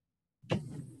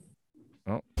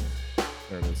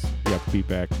There it is. You got the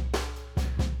feedback.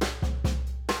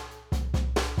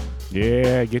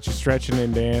 Yeah, get you stretching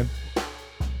in, Dan.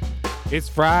 It's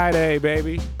Friday,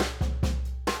 baby.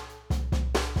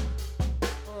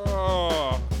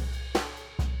 Oh.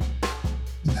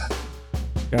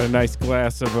 Got a nice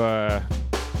glass of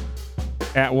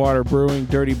Atwater Brewing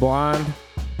Dirty Blonde.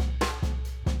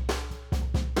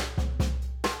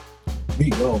 There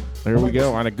you go. There we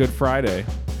go on a good Friday.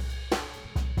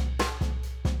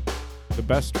 The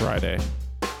best Friday.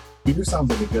 Beer sounds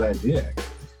like a good idea.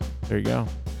 There you go.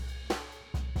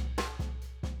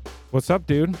 What's up,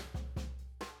 dude?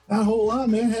 Not a whole lot,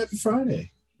 man. Happy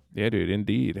Friday. Yeah, dude.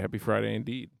 Indeed. Happy Friday,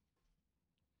 indeed.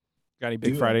 Got any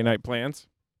big Friday night plans?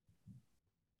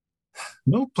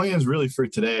 No plans really for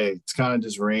today. It's kind of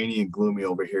just rainy and gloomy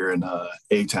over here in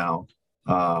A-Town.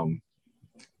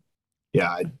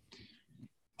 I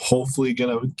hopefully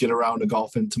gonna get around to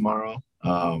golfing tomorrow.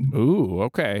 Ooh,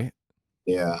 okay.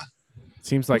 Yeah.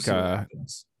 Seems like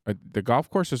the golf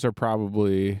courses are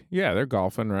probably, they're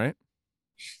golfing, right?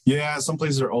 Yeah, some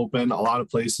places are open. A lot of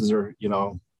places are,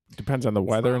 depends on the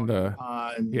weather and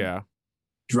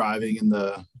driving in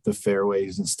the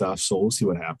fairways and stuff. So we'll see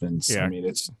what happens. Yeah. I mean,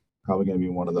 it's probably going to be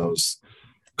one of those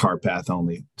car path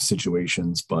only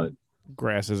situations, but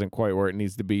grass isn't quite where it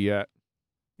needs to be yet.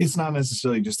 It's not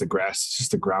necessarily just the grass. It's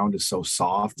just the ground is so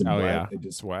soft and wet. Yeah. It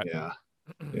just wet. Yeah.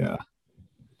 Yeah.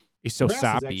 He's so grass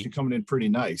soppy. Is actually coming in pretty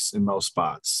nice in most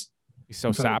spots. He's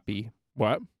so soppy.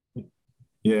 What?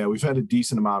 Yeah, we've had a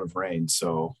decent amount of rain,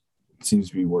 so it seems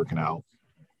to be working out.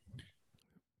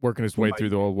 Working his way through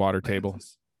the old water table.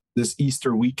 This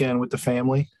Easter weekend with the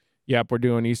family. Yep, we're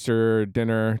doing Easter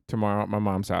dinner tomorrow at my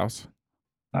mom's house.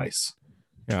 Nice.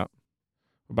 Yeah.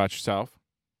 What about yourself?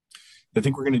 I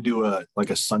think we're going to do a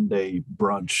Sunday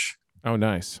brunch. Oh,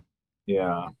 nice.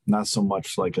 Yeah, not so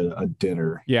much like a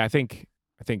dinner. Yeah, I think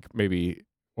maybe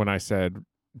when I said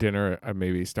dinner,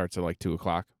 maybe starts at like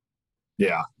 2:00.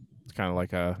 Yeah. It's kind of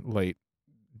like a late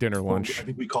dinner lunch. I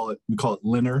think we call it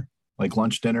dinner, like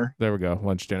lunch dinner. There we go,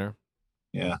 lunch dinner.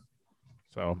 Yeah.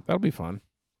 So that'll be fun.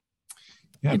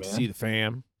 Yeah, Get to see the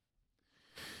fam.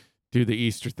 Do the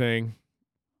Easter thing.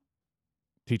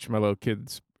 Teach my little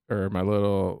kids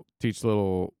teach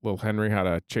little Henry how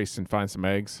to chase and find some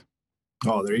eggs.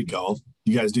 Oh, there you go.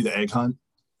 You guys do the egg hunt?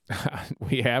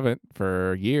 We haven't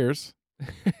for years.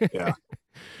 Yeah.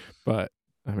 But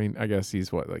I mean, I guess he's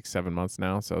 7 months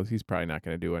now, so he's probably not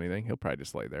going to do anything. He'll probably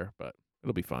just lay there, but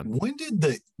it'll be fun. When did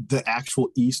the actual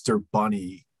Easter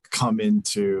bunny come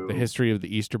into the history of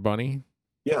the Easter bunny?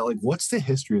 Yeah, what's the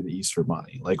history of the Easter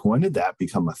bunny? When did that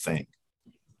become a thing?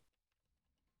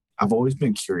 I've always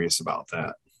been curious about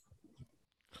that.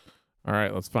 All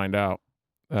right, let's find out.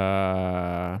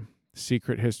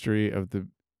 Secret history of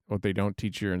what they don't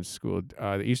teach you in school.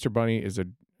 The Easter bunny is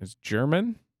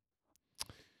German.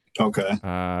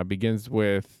 Okay. Begins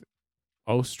with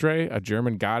Ostre, a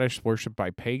German goddess worshipped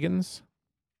by pagans.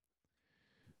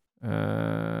 So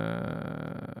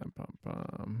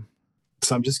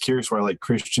I'm just curious why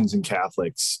Christians and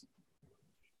Catholics.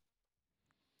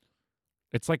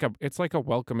 It's like a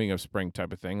welcoming of spring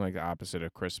type of thing, like the opposite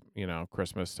of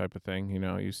Christmas type of thing.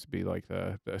 It used to be like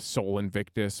the Sol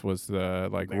Invictus was the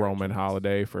Roman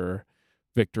holiday for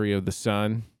victory of the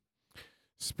sun.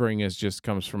 Spring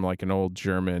comes from an old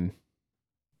German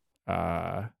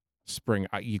spring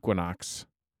equinox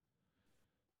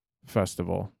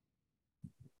festival.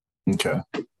 Okay.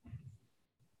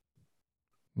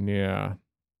 Yeah.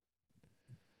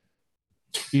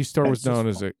 Easter was known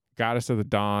as a goddess of the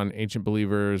dawn. Ancient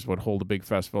believers would hold a big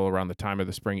festival around the time of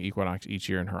the spring equinox each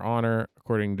year in her honor.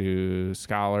 According to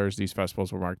scholars, these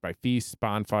festivals were marked by feasts,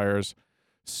 bonfires,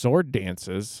 sword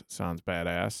dances, sounds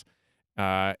badass,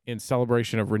 in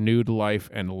celebration of renewed life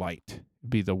and light. It'd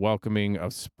be the welcoming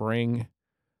of spring,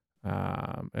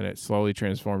 and it slowly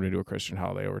transformed into a Christian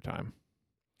holiday over time.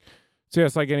 So yeah,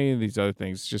 it's like any of these other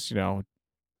things, just,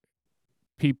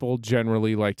 people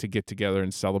generally like to get together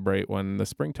and celebrate when the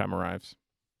springtime arrives.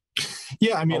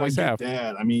 Yeah, I mean, I get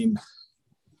that. I mean,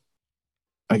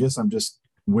 I guess I'm just,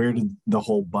 where did the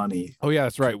whole bunny? Oh, yeah,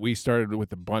 that's right. We started with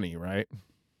the bunny, right?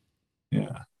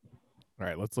 Yeah. All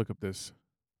right, let's look up this.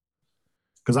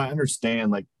 Because I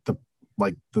understand the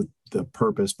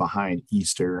purpose behind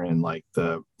Easter and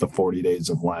the 40 days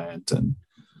of Lent and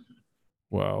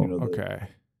okay.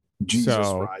 Jesus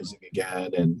rising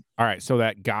again. And all right, so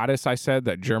that goddess I said,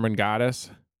 that German goddess,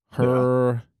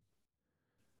 her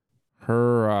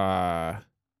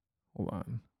hold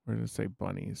on, where did it say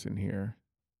bunnies in here?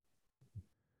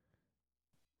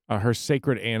 Her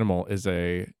sacred animal is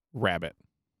a rabbit.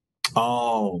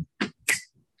 Oh,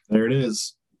 there it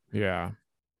is. Yeah.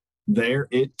 There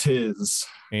it is.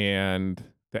 And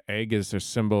the egg is a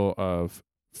symbol of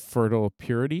fertile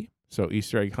purity. So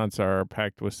Easter egg hunts are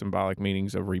packed with symbolic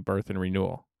meanings of rebirth and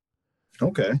renewal.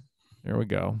 Okay. There we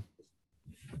go.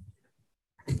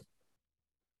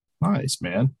 Nice,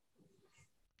 man.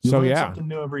 You So learn yeah. something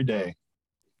new every day.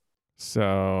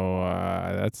 So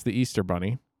that's the Easter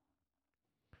Bunny.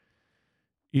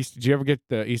 Did you ever get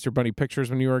the Easter Bunny pictures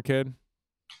when you were a kid?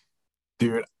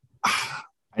 Dude,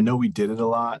 I know we did it a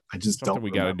lot. I just Something don't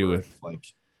we got to do remember with. like.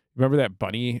 Remember that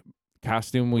bunny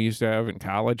costume we used to have in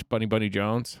college, Bunny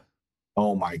Jones?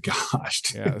 Oh my gosh.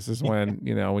 Dude. Yeah, this is when,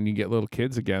 when you get little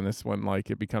kids again, this is when like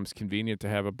it becomes convenient to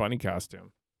have a bunny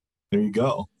costume. There you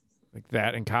go. Like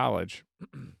that in college.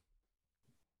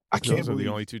 I can't Those are believe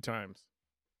the only two times.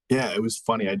 Yeah, it was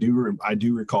funny. I do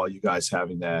recall you guys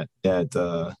having that at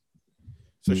the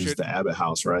Abbott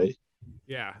house, right?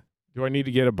 Yeah. Do I need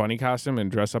to get a bunny costume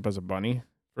and dress up as a bunny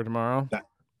for tomorrow? That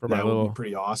my would be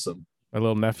pretty awesome. My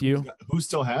little nephew. Who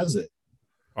still has it?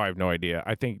 Oh, I have no idea.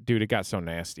 I think, dude, it got so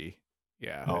nasty.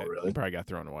 Yeah. Oh, really? It probably got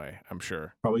thrown away, I'm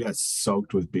sure. Probably got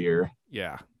soaked with beer.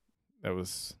 Yeah. That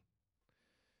was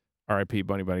R.I.P.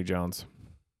 Bunny Jones.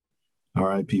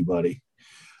 R.I.P. buddy.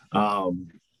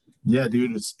 Yeah,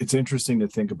 dude, it's interesting to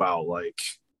think about like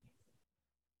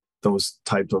those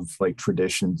types of like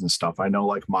traditions and stuff. I know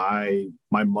like my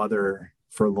mother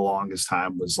for the longest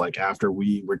time was like, after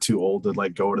we were too old to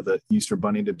like go to the Easter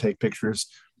Bunny to take pictures,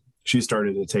 she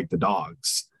started to take the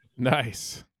dogs.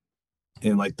 Nice.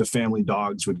 And like the family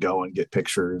dogs would go and get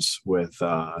pictures with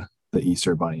the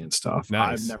Easter Bunny and stuff.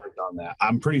 Nice. I've never done that.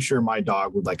 I'm pretty sure my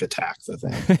dog would like attack the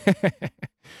thing.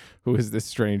 Who is this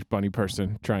strange bunny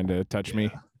person trying to touch me?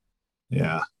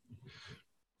 Yeah.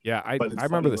 Yeah, I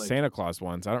remember the Santa Claus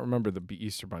ones. I don't remember the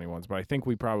Easter Bunny ones, but I think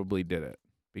we probably did it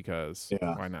because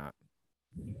why not?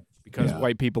 Because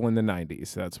white people in the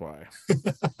 90s, that's why.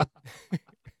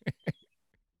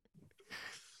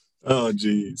 Oh,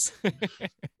 geez.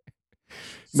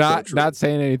 Not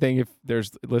saying anything if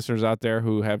there's listeners out there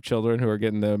who have children who are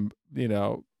getting them,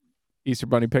 Easter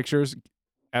Bunny pictures.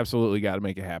 Absolutely got to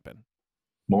make it happen.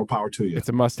 More power to you. It's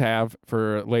a must-have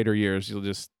for later years.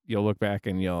 You'll look back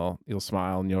and you'll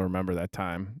smile and you'll remember that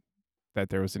time that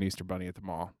there was an Easter Bunny at the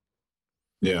mall.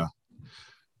 Yeah.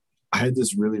 I had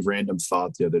this really random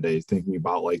thought the other day thinking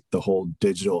about like the whole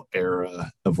digital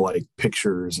era of like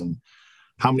pictures and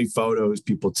how many photos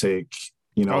people take,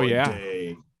 a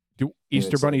day. Do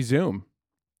Easter Bunny like, Zoom.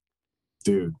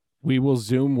 Dude. We will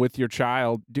Zoom with your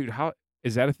child. Dude, how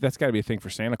is that? That's got to be a thing for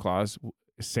Santa Claus.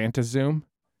 Santa Zoom?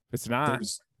 It's not.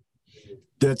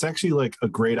 That's actually like a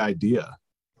great idea.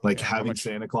 Like having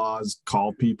Santa Claus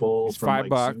call people. It's from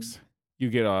 $5. Zoom. You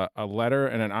get a letter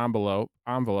and an envelope.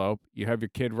 You have your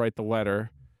kid write the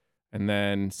letter and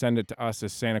then send it to us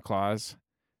as Santa Claus.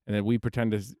 And then we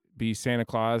pretend to be Santa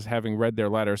Claus having read their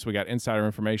letter. So we got insider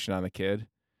information on the kid.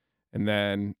 And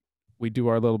then we do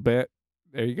our little bit.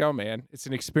 There you go, man. It's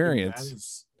an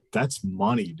experience. That's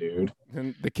money, dude.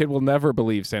 And the kid will never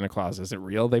believe Santa Claus isn't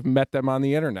real. They've met them on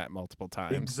the internet multiple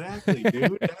times. Exactly,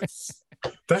 dude.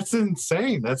 That's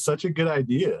insane. That's such a good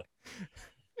idea.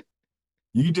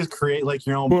 You can just create like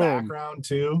your own background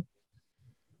too.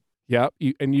 Yep.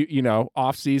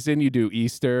 Off season, you do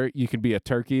Easter. You can be a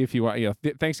turkey if you want.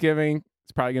 Thanksgiving,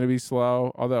 it's probably going to be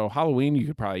slow. Although Halloween, you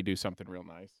could probably do something real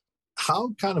nice.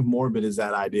 How kind of morbid is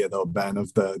that idea though, Ben,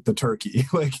 of the turkey?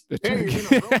 Like, hey, you're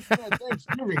gonna roast at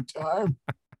Thanksgiving time.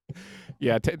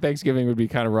 Yeah, Thanksgiving would be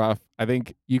kind of rough. I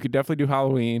think you could definitely do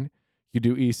Halloween. You could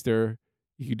do Easter.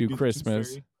 You could do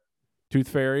Christmas. Tooth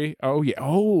Fairy. Oh yeah.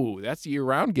 Oh, that's a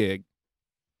year-round gig.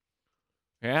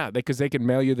 Yeah, because they could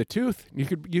mail you the tooth.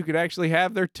 You could actually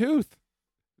have their tooth.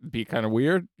 It'd be kind of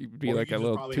weird. You'd be like a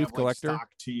little tooth collector. Like stock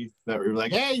teeth that were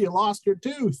like, hey, you lost your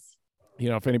tooth.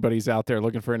 If anybody's out there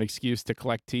looking for an excuse to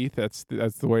collect teeth, that's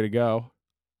the way to go.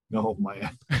 No,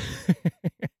 man.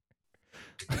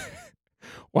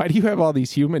 Why do you have all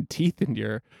these human teeth in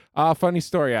your... funny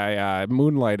story. I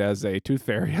moonlight as a tooth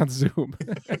fairy on Zoom.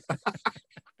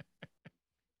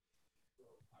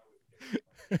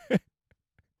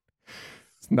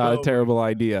 It's not a terrible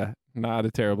idea. Not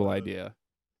a terrible idea.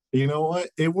 You know what?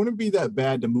 It wouldn't be that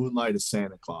bad to moonlight as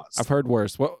Santa Claus. I've heard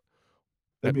worse.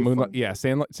 Moonlight, yeah,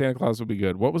 Santa Claus would be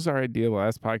good. What was our idea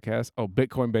last podcast? Oh,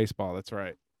 Bitcoin baseball. That's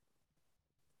right.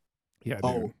 Yeah.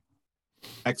 Oh,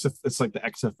 it's like the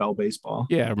XFL baseball.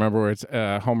 Yeah, remember where it's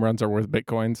home runs are worth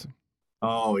Bitcoins?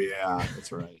 Oh yeah,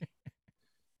 that's right.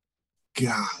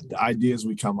 God, the ideas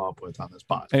we come up with on this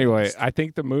podcast. Anyway, I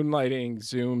think the moonlighting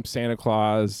Zoom Santa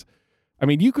Claus. I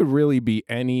mean, you could really be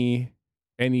any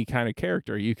kind of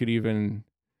character. You could even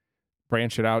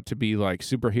branch it out to be like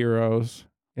superheroes.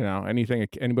 You know, anything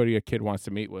anybody a kid wants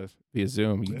to meet with via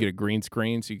Zoom. You get a green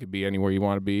screen, so you could be anywhere you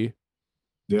want to be.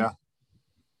 Yeah,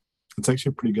 it's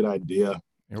actually a pretty good idea.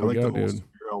 There I we like go, the whole dude.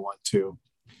 superhero one too.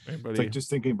 It's Anybody? like just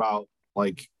thinking about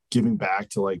like giving back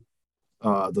to like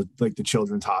the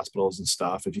children's hospitals and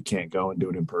stuff. If you can't go and do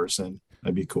it in person,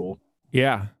 that'd be cool.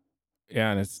 Yeah,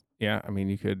 yeah, and it's yeah. I mean,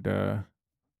 you could. I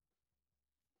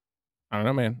don't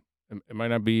know, man. It might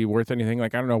not be worth anything.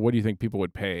 Like, I don't know. What do you think people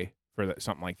would pay for that?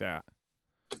 Something like that?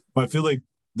 But I feel like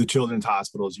the children's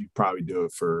hospitals, you probably do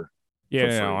it for Yeah, no,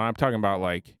 free. I'm talking about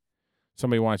like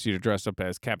somebody wants you to dress up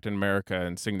as Captain America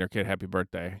and sing their kid happy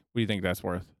birthday. What do you think that's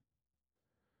worth?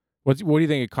 What do you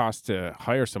think it costs to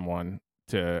hire someone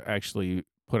to actually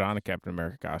put on a Captain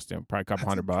America costume? Probably a couple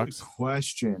That's a good $100.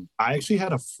 question. I actually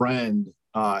had a friend,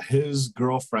 his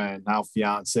girlfriend, now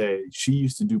fiance, she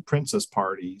used to do princess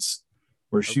parties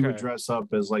where she would Okay. dress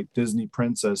up as like Disney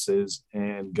princesses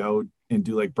and go and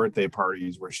do like birthday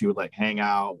parties where she would like hang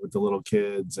out with the little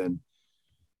kids and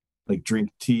like drink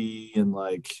tea and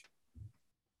like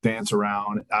dance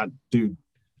around. Dude,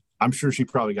 I'm sure she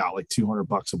probably got like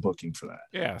 $200 a booking for that.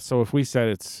 Yeah. So if we said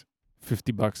it's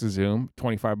 $50 a Zoom,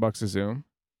 $25 a Zoom,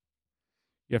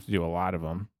 you have to do a lot of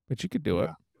them, but you could do it.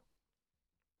 Yeah.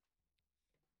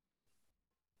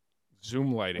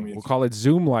 Zoom lighting. I mean, We'll call it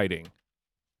Zoom lighting.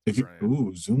 if you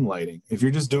Zoom lighting, if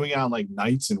you're just doing it on like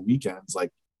nights and weekends,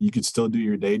 like you could still do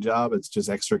your day job. It's just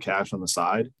extra cash on the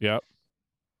side. Yep.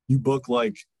 You book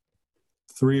like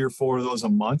 3 or 4 of those a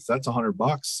month. That's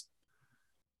 $100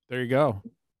 There you go.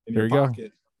 in There your you go.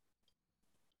 pocket.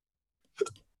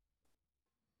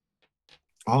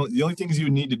 The only things you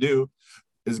would need to do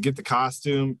is get the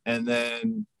costume and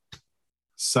then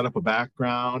set up a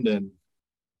background. And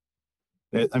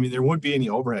I mean, there wouldn't be any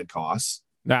overhead costs.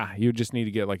 Nah, you just need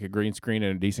to get like a green screen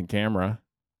and a decent camera,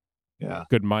 Yeah.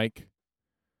 good mic.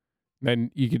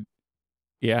 Then you could,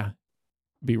 yeah,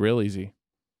 be real easy.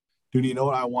 Dude, you know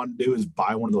what I want to do is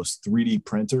buy one of those 3D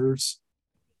printers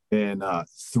and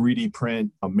 3D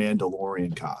print a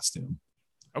Mandalorian costume.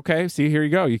 Okay, see, here you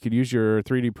go. You could use your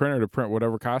 3D printer to print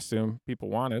whatever costume people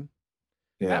wanted.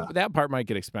 Yeah. That part might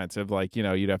get expensive. Like, you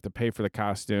know, you'd have to pay for the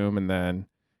costume and then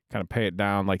kind of pay it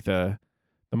down. Like the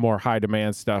more high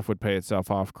demand stuff would pay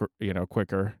itself off, you know,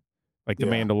 quicker. Like the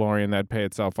Yeah. Mandalorian, that'd pay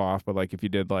itself off. But like if you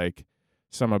did like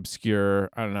some obscure,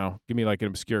 I don't know, give me like an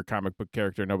obscure comic book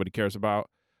character nobody cares about.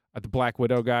 The Black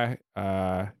Widow guy,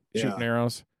 shooting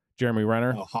arrows, Jeremy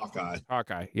Renner. Oh,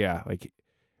 Hawkeye, yeah. Like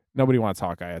nobody wants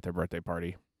Hawkeye at their birthday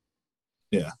party.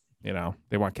 Yeah. You know,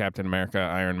 they want Captain America,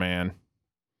 Iron Man.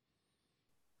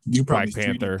 You probably Black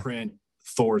Panther. 3D print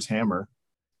Thor's hammer.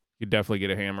 You'd definitely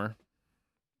get a hammer.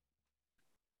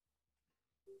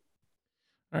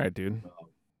 All right, dude.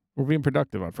 We're being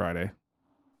productive on Friday.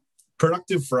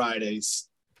 Productive Fridays.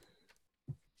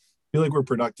 I feel like we're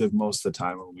productive most of the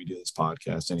time when we do this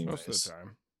podcast anyways. Most of the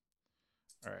time.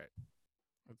 All right.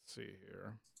 Let's see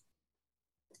here.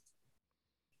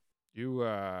 You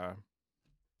want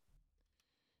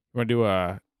to do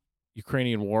a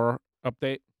Ukrainian war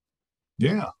update?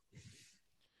 Yeah.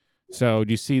 So,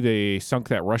 do you see they sunk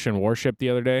that Russian warship the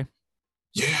other day?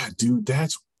 Yeah, dude,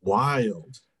 that's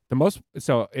wild.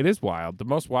 So it is wild. The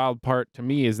most wild part to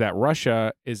me is that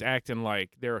Russia is acting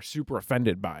like they're super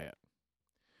offended by it.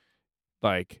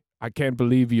 Like, I can't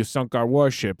believe you sunk our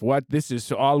warship. What? This is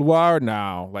all war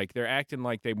now. Like, they're acting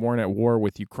like they weren't at war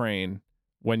with Ukraine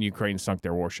when Ukraine sunk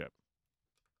their warship.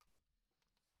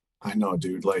 I know,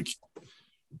 dude. Like,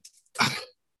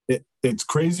 it's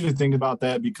crazy to think about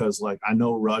that because, like, I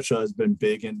know Russia has been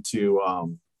big into,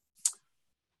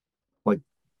 like,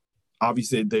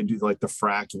 obviously they do like the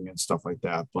fracking and stuff like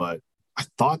that. But I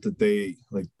thought that they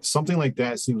like something like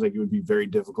that seems like it would be very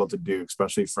difficult to do,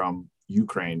 especially from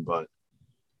Ukraine. But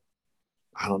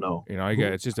I don't know. You know,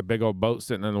 it's just a big old boat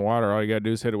sitting in the water. All you got to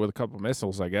do is hit it with a couple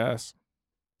missiles, I guess.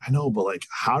 I know, but like,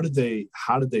 how did they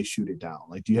shoot it down?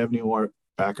 Like, do you have any more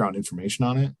background information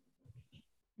on it?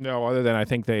 No, other than I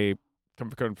think they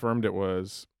confirmed it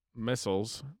was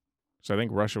missiles. So I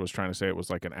think Russia was trying to say it was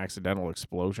like an accidental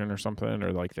explosion or something,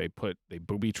 or like they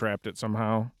booby trapped it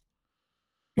somehow.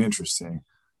 Interesting.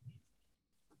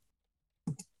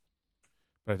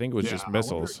 But I think it was just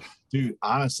missiles. Dude,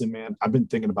 honestly, man, I've been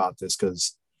thinking about this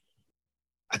because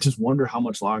I just wonder how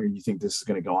much longer you think this is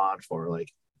going to go on for.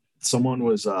 Like, someone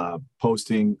was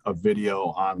posting a video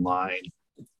online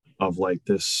of like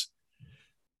this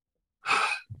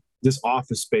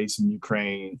office space in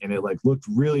Ukraine, and it like looked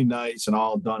really nice and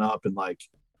all done up, and like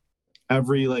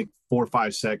every like 4 or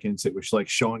 5 seconds it was like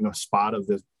showing a spot of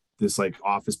this like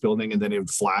office building, and then it would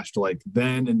flash to like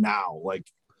then and now,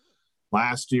 like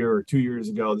last year or 2 years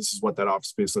ago, this is what that office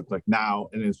space looked like now.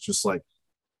 And it's just like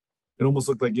it almost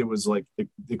looked like it was like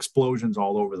explosions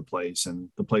all over the place, and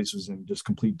the place was in just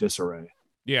complete disarray.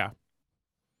 Yeah.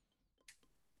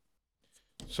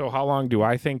 So how long do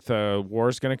I think the war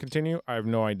is going to continue? I have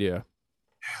no idea.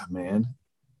 Yeah, man.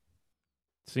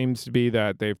 Seems to be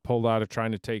that they've pulled out of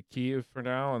trying to take Kyiv for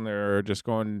now, and they're just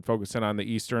going focusing on the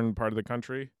eastern part of the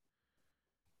country.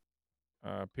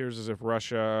 Appears as if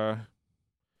Russia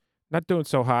not doing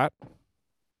so hot.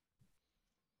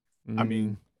 I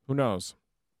mean, who knows?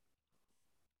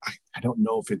 I don't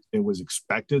know if it was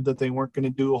expected that they weren't going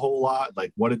to do a whole lot.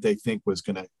 Like, what did they think was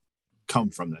going to come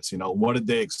from this? You know, what did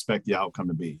they expect the outcome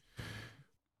to be?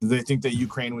 Did they think that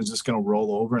Ukraine was just going to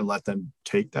roll over and let them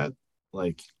take that?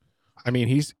 Like, I mean,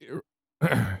 he's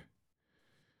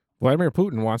Vladimir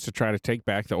Putin wants to try to take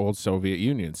back the old Soviet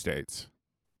Union states.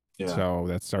 yeah. So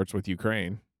that starts with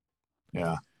Ukraine.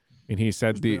 Yeah. And he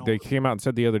said they came out and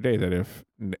said the other day that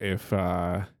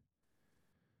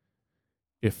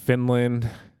if Finland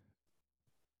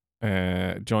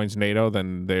joins NATO,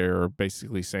 then they're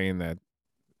basically saying that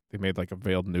they made like a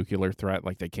veiled nuclear threat,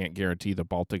 like they can't guarantee the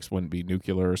Baltics wouldn't be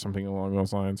nuclear or something along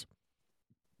those lines.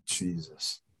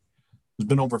 Jesus. There's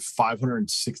been over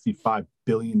 $565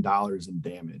 billion in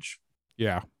damage.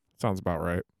 Yeah, sounds about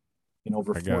right. And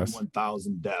over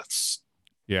 41,000 deaths.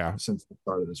 Yeah. Since the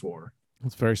start of this war.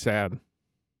 It's very sad.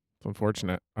 It's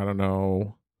unfortunate. I don't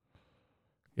know.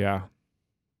 Yeah.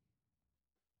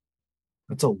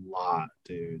 That's a lot,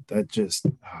 dude. That just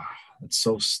that's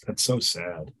so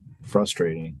sad.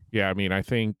 Frustrating. Yeah, I mean, I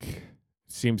think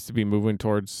it seems to be moving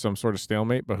towards some sort of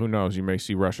stalemate, but who knows? You may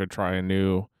see Russia try a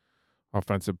new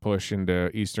offensive push into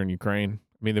eastern Ukraine.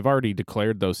 I mean, they've already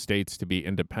declared those states to be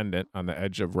independent on the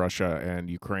edge of Russia and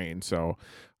Ukraine. So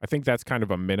I think that's kind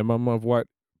of a minimum of what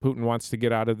Putin wants to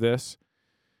get out of this,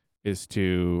 is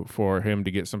for him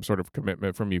to get some sort of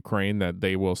commitment from Ukraine that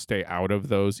they will stay out of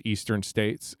those eastern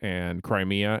states and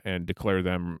Crimea and declare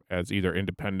them as either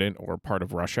independent or part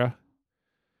of Russia.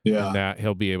 Yeah. And that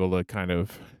he'll be able to kind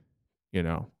of,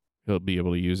 he'll be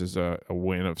able to use as a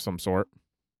win of some sort.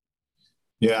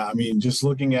 Yeah, I mean, just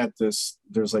looking at this,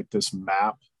 there's like this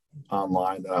map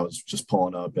online that I was just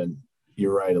pulling up, and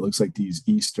you're right. It looks like these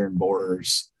eastern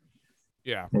borders.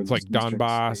 Yeah, it's like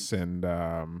Donbass, states. And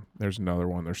there's another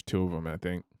one. There's two of them, I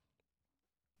think.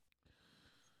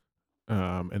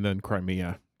 And then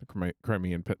Crimea, the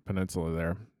Crimean Peninsula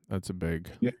there. That's a big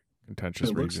contentious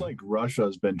region. It looks like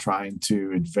Russia's been trying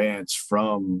to advance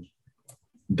from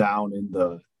down in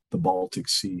the Baltic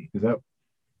Sea. Is that...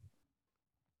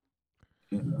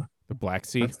 the Black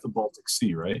Sea? That's the Baltic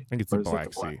Sea, right? I think it's the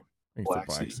Black Sea. I think it's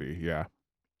the Black Sea, yeah.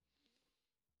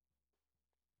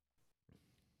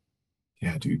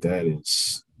 Yeah, dude, that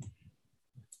is...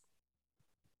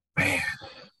 Man.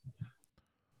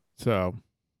 So,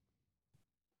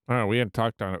 I don't know, we hadn't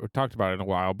talked about it in a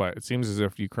while, but it seems as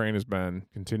if Ukraine has been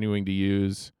continuing to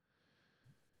use,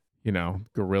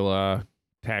 guerrilla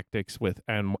tactics with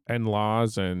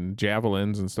NLAWs and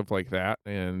javelins and stuff like that,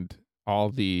 and all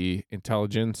the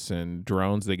intelligence and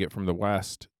drones they get from the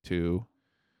West to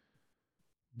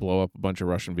blow up a bunch of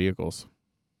Russian vehicles.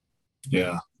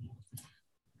 Yeah.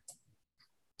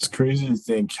 It's crazy to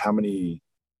think how many,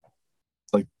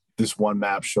 like, this one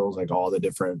map shows like all the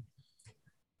different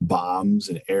bombs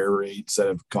and air raids that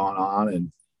have gone on.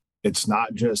 And it's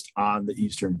not just on the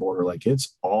eastern border, like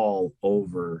it's all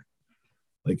over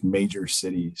like major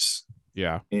cities.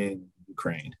 Yeah. In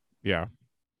Ukraine. Yeah.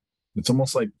 It's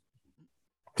almost like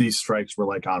these strikes were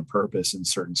like on purpose in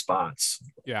certain spots.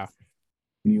 Yeah.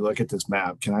 When you look at this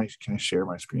map, can I share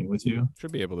my screen with you?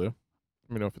 Should be able to. Let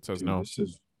me know if it says no.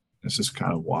 This is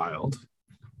kind of wild.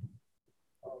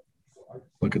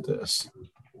 Look at this.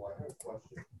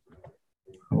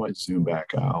 How do I zoom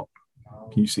back out?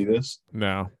 Can you see this?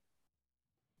 No.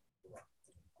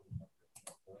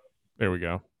 There we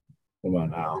go. What about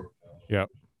now? Yep.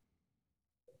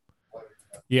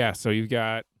 Yeah, so you've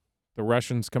got the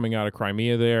Russians coming out of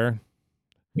Crimea there.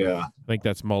 Yeah. I think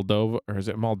that's Moldova, or is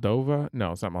it Moldova?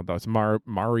 No, it's not Moldova. It's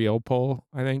Mariupol,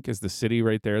 I think, is the city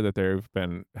right there that they've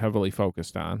been heavily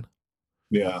focused on.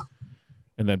 Yeah.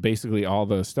 And then basically all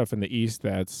the stuff in the east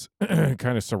that's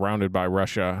kind of surrounded by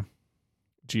Russia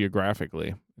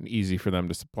geographically and easy for them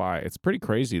to supply. It's pretty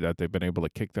crazy that they've been able to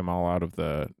kick them all out of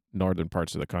the northern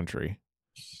parts of the country.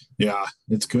 Yeah,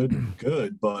 it's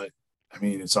good, but I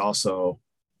mean, it's also...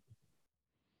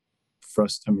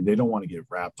 I mean, they don't want to get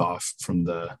wrapped off from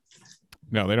the...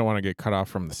 No, they don't want to get cut off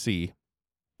from the sea.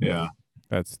 Yeah.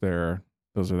 Those are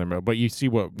their... But you see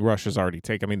what Russia's already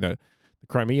taken. I mean, the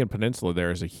Crimean Peninsula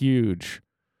there is a huge,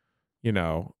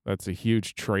 that's a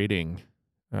huge trading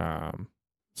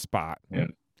spot. Yeah.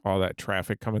 All that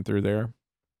traffic coming through there.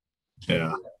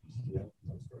 Yeah.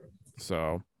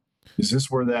 So is this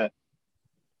where that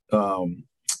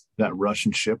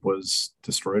Russian ship was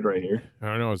destroyed right here? I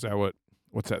don't know. Is that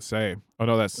what's that say? Oh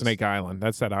no, that's Snake Island.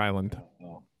 That's that island.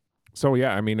 Oh. So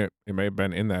yeah, I mean it may have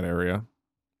been in that area.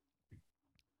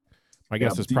 I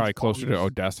guess but it's probably all closer to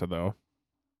Odessa though.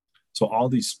 So all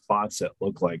these spots that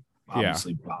look like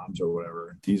obviously bombs or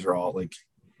whatever, these are all like,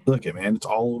 look at, man, it's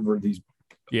all over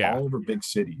all over big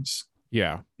cities.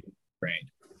 Yeah. Right.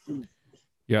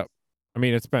 Yep. I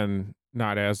mean, it's been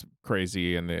not as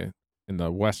crazy in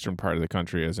the western part of the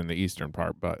country as in the eastern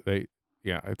part, but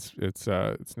it's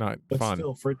not but fun.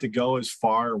 Still, for it to go as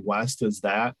far west as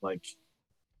that, like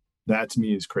that to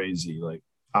me is crazy. Like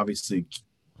obviously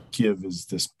Kiev is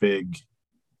the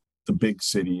big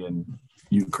city in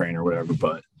Ukraine or whatever,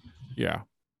 but yeah.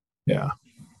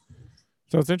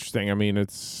 So it's interesting. I mean,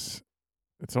 it's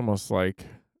almost like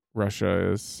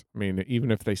Russia is, I mean,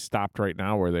 even if they stopped right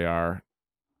now where they are,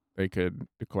 they could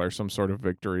declare some sort of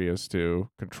victory as to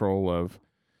control of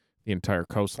the entire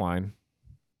coastline.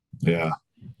 Yeah.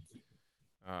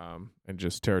 And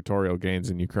just territorial gains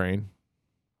in Ukraine.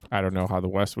 I don't know how the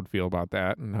West would feel about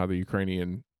that and how the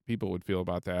Ukrainian people would feel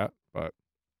about that, but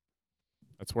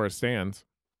that's where it stands.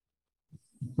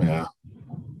 Yeah.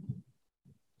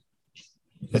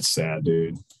 It's sad,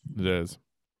 dude. It is.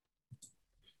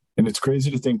 And it's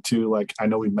crazy to think too, like I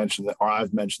know we mentioned that, or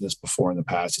I've mentioned this before in the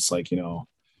past. It's like,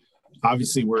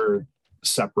 obviously we're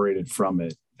separated from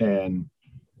it. And,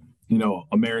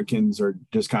 Americans are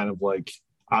just kind of like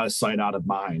out of sight, out of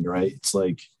mind, right? It's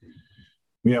like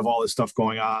we have all this stuff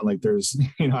going on. Like there's,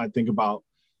 I think about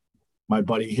my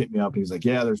buddy hit me up and he's like,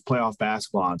 yeah, there's playoff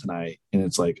basketball on tonight. And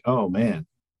it's like, oh man,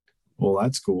 well,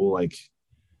 that's cool. Like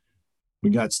we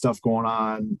got stuff going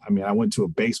on. I mean, I went to a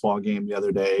baseball game the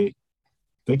other day.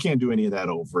 They can't do any of that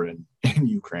over in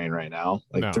Ukraine right now.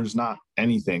 Like there's not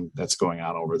anything that's going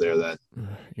on over there that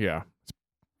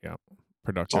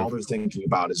productive. All they're thinking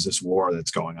about is this war that's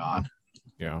going on.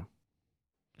 Yeah.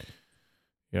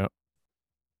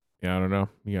 I don't know.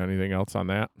 You got anything else on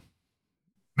that?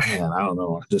 Man, I don't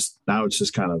know. Now it's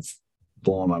just kind of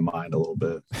blowing my mind a little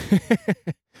bit.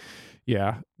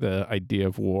 Yeah, the idea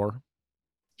of war.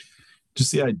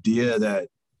 Just the idea that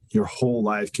your whole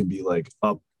life can be like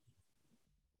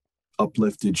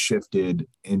uplifted, shifted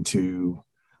into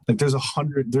like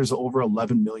there's over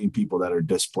 11 million people that are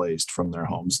displaced from their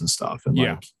homes and stuff. And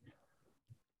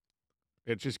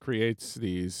it just creates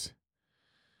these,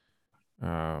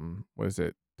 what is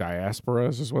it?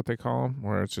 Diasporas is what they call them,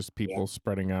 where it's just people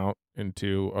spreading out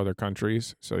into other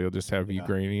countries. So you'll just have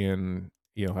Ukrainian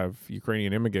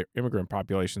immigrant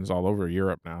populations all over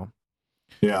Europe now.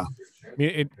 Yeah.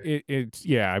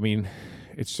 I mean,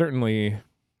 it's certainly,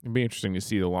 it'd be interesting to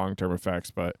see the long-term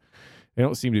effects, but they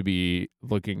don't seem to be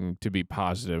looking to be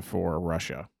positive for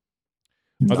Russia.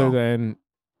 No. Other than,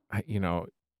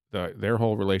 their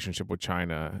whole relationship with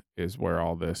China is where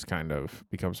all this kind of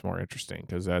becomes more interesting,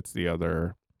 because that's the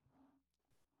other,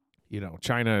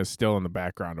 China is still in the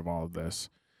background of all of this,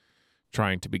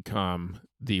 trying to become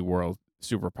the world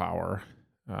superpower,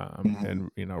 and,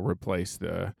 replace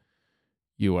the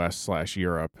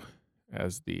U.S./Europe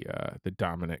as the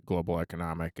dominant global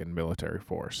economic and military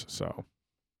force. So,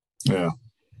 yeah,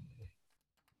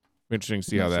 interesting to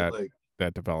see how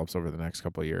that develops over the next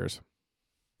couple of years.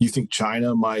 You think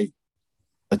China might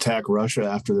attack Russia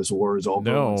after this war is over?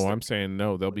 No, I'm saying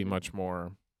no. They'll be much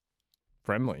more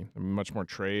friendly, much more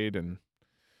trade and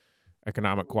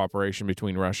economic cooperation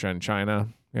between Russia and China.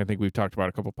 I think we've talked about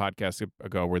a couple podcasts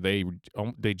ago where they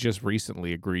just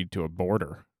recently agreed to a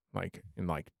border, like in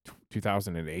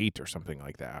 2008 or something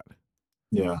like that.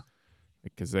 Yeah,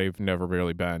 because they've never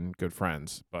really been good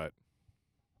friends, but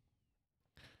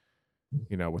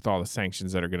with all the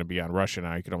sanctions that are going to be on Russia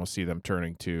now, you could almost see them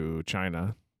turning to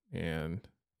China and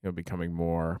becoming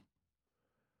more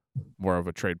of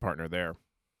a trade partner there.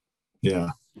 Yeah.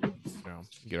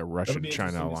 Get a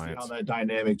Russian-China alliance. How that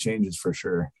dynamic changes for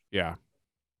sure. Yeah.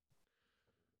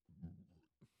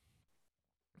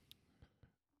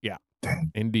 Yeah.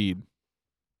 Dang. Indeed.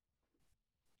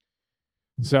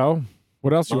 So,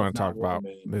 what else you want to talk about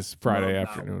this Friday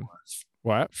afternoon?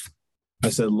 What? I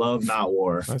said love, not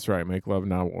war. That's right. Make love,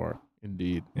 not war.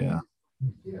 Indeed. Yeah.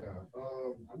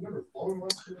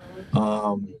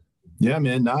 Yeah,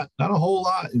 man, not a whole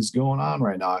lot is going on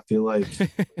right now. I feel like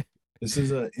this is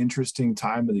an interesting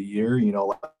time of the year,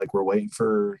 like we're waiting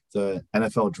for the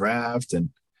NFL draft. And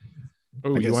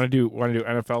you want to do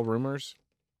NFL rumors?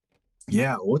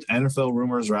 Yeah, what NFL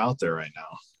rumors are out there right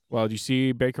now? Well, did you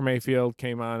see Baker Mayfield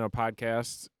came on a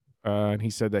podcast and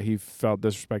he said that he felt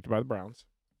disrespected by the Browns?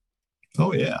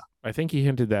 Oh yeah. I think he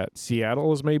hinted that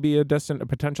Seattle is maybe a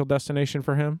potential destination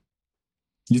for him.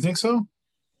 You think so?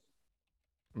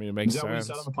 I mean, it makes Is that sense. what he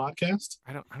said on the podcast?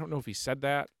 I don't know if he said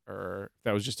that or if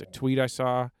that was just a tweet I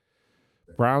saw.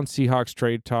 Brown Seahawks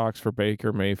trade talks for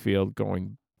Baker Mayfield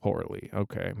going poorly.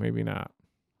 Okay, maybe not.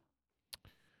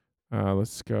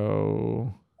 Let's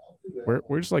go.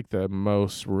 Where's like the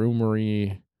most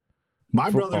rumory? My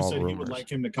brother said rumors? he would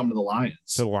like him to come to the Lions.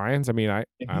 To the Lions? I mean, I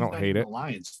don't hate it. A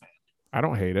Lions fan. I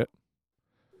don't hate it.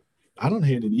 I don't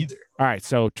hate it either. All right,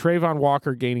 so Trayvon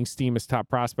Walker gaining steam as top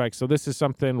prospect. So this is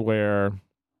something where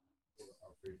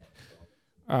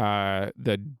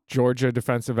the Georgia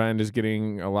defensive end is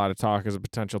getting a lot of talk as a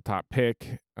potential top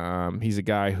pick. He's a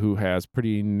guy who has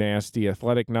pretty nasty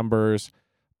athletic numbers,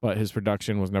 but his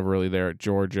production was never really there at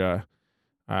Georgia.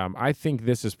 I think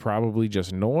this is probably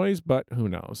just noise, but who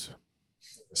knows?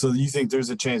 So you think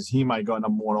there's a chance he might go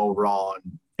number 1 overall,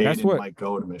 and Aiden might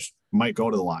go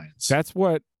to the Lions? That's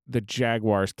what the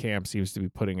Jaguars camp seems to be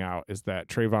putting out, is that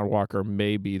Trayvon Walker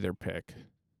may be their pick.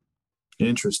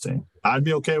 Interesting. I'd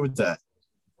be okay with that.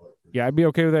 Yeah, I'd be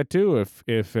okay with that too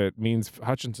if it means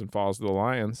Hutchinson falls to the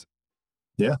Lions.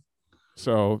 Yeah.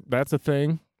 So that's a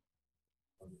thing.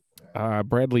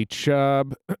 Bradley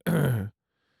Chubb.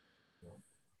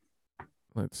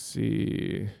 Let's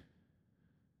see.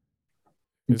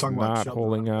 You're Is talking not about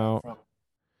holding out.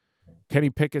 Kenny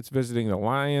Pickett's visiting the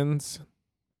Lions.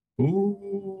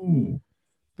 Ooh.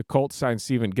 The Colts signed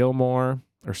Stephon Gilmore.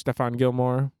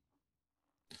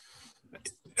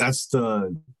 That's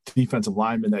the defensive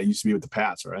lineman that used to be with the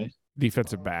Pats, right?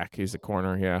 Defensive back. He's a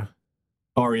corner, yeah.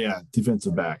 Oh, yeah.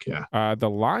 Defensive back, yeah. The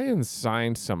Lions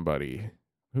signed somebody.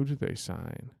 Who did they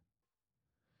sign?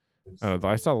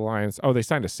 I saw the Lions. Oh, they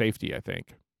signed a safety, I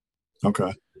think.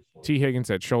 Okay. T. Higgins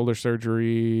had shoulder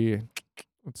surgery.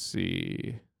 Let's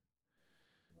see.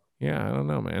 Yeah, I don't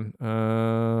know, man.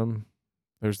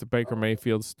 There's the Baker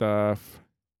Mayfield stuff.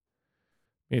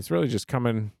 It's really just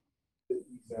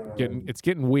it's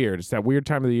getting weird. It's that weird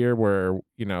time of the year where,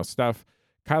 stuff.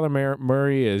 Kyler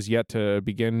Murray is yet to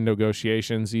begin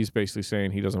negotiations. He's basically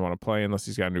saying he doesn't want to play unless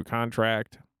he's got a new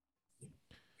contract.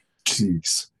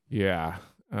 Jeez. Yeah.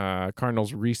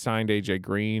 Cardinals re-signed AJ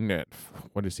Green at,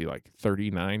 what is he, like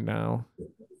 39 now?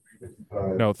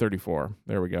 No, 34.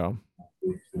 There we go.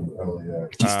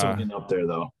 He's still getting up there,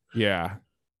 though. Yeah.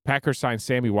 Packers signed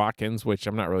Sammy Watkins, which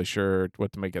I'm not really sure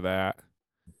what to make of that.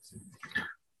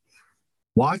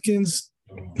 Watkins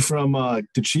from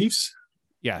the Chiefs?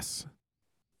 Yes.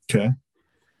 Okay.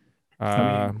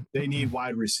 They need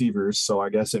wide receivers, so I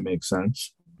guess it makes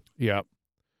sense. Yep.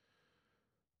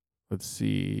 Let's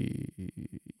see.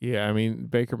 Yeah,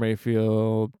 Baker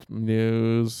Mayfield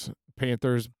news.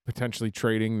 Panthers potentially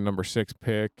trading number 6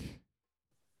 pick.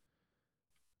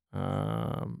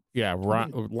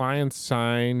 Lions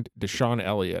signed Deshaun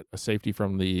Elliott, a safety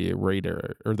from the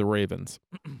Ravens.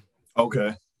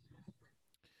 Okay.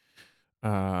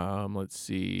 Let's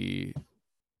see.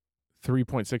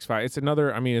 3.65. It's another.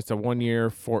 It's a 1 year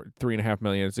for $3.5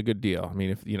 million. It's a good deal.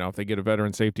 If they get a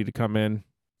veteran safety to come in,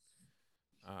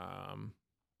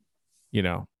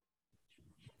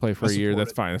 play for a year,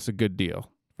 that's fine. It's a good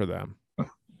deal for them.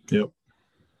 Yep.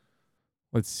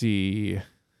 Let's see.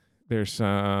 There's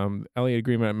some Elliott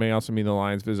agreement may also mean the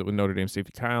Lions visit with Notre Dame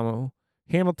safety Kyle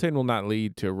Hamilton will not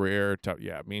lead to rare.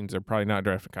 It means they're probably not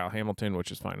drafting Kyle Hamilton,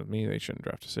 which is fine with me. They shouldn't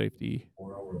draft a safety.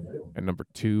 At number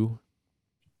 2,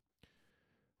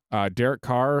 Derek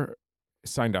Carr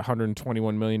signed a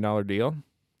 $121 million deal,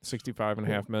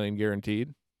 $65.5 million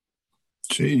guaranteed.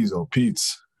 Jeez,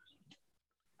 Pete's.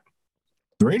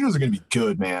 The Raiders are going to be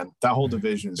good, man. That whole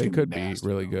division is going to be nasty. They could be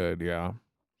really good, yeah.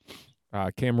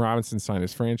 Cam Robinson signed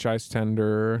his franchise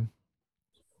tender.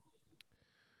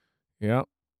 Yep.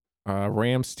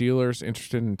 Rams Steelers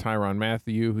interested in Tyrann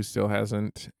Mathieu, who still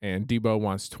hasn't, and Debo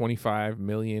wants $25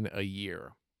 million a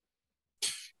year.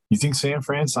 You think San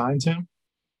Fran signs him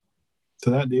to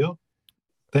that deal?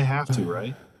 They have to,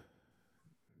 right?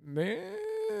 Do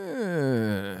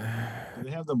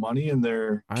they have the money in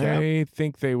their cap? I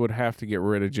think they would have to get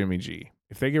rid of Jimmy G.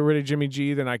 If they get rid of Jimmy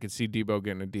G, then I could see Debo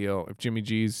getting a deal. If Jimmy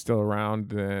G's still around,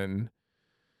 then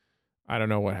I don't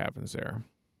know what happens there.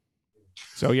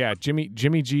 So yeah, Jimmy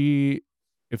G,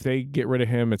 if they get rid of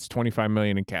him, it's $25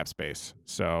 million in cap space.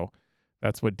 So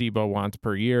that's what Debo wants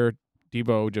per year.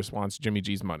 Debo just wants Jimmy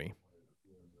G's money.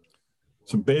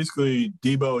 So basically,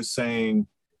 Debo is saying,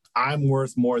 I'm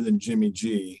worth more than Jimmy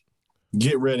G.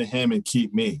 Get rid of him and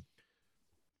keep me.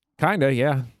 Kinda,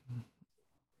 yeah.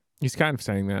 He's kind of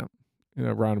saying that in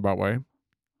a roundabout way.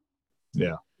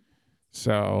 Yeah.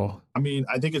 So I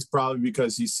think it's probably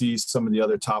because he sees some of the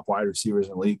other top wide receivers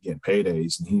in the league getting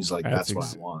paydays, and he's like, that's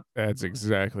what I want. That's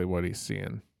exactly what he's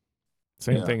seeing.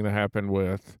 Same thing that happened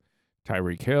with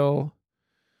Tyreek Hill.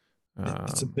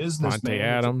 It's a business, Vontae man.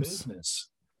 Adams. It's a business.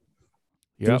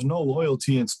 Yep. There's no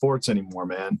loyalty in sports anymore,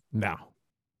 man. No,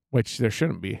 which there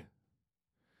shouldn't be.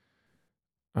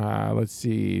 Let's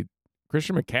see.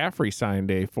 Christian McCaffrey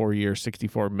signed a 4-year,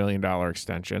 $64 million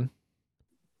extension.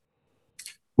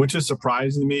 Which is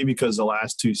surprising to me because the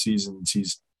last 2 seasons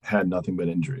he's had nothing but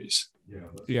injuries.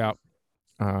 Yeah.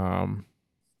 I'm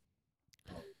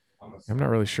not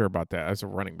really sure about that as a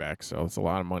running back, so it's a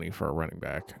lot of money for a running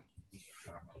back.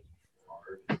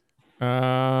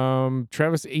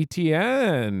 Travis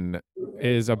Etienne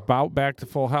is about back to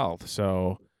full health,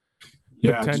 so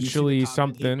potentially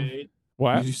something.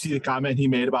 What? Did you see the comment he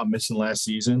made about missing last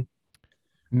season?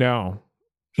 No.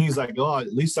 He's like, oh,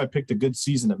 at least I picked a good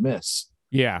season to miss.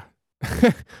 Yeah.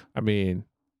 I mean,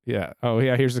 yeah. Oh,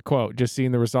 yeah, here's the quote. Just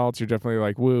seeing the results, you're definitely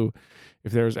like, woo.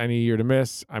 If there was any year to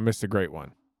miss, I missed a great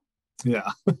one. Yeah.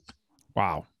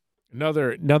 Wow.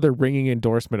 Another ringing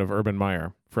endorsement of Urban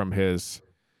Meyer from his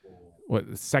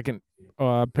second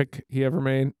pick he ever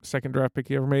made, second draft pick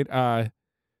he ever made.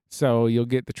 So you'll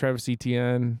get the Travis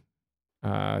Etienne,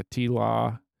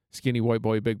 T-Law, skinny white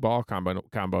boy, big ball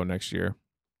combo next year.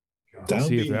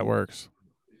 See if that works.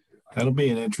 That'll be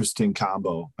an interesting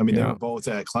combo. I mean, They were both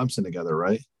at Clemson together,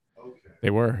 right? They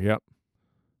were, yep.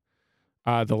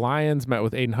 The Lions met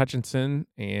with Aiden Hutchinson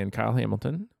and Kyle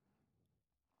Hamilton.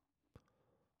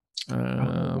 I don't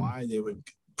know why they would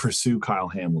pursue Kyle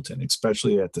Hamilton,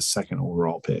 especially at the second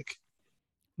overall pick.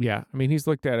 Yeah, I mean, he's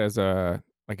looked at as a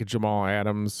Jamal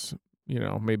Adams,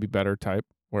 maybe better type,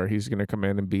 where he's going to come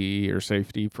in and be your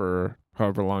safety for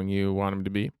however long you want him to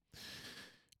be.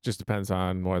 Just depends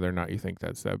on whether or not you think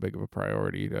that's that big of a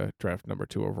priority to draft number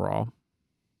 2 overall.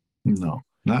 No,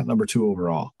 not number 2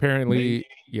 overall. Apparently,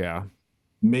 yeah.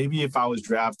 Maybe if I was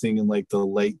drafting in like the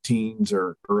late teens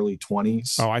or early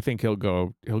 20s. Oh, I think he'll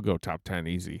go top 10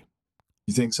 easy.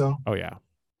 You think so? Oh, yeah.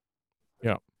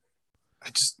 Yeah.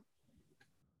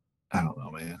 I don't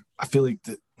know, man. I feel like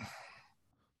that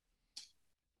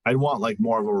I'd want like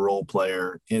more of a role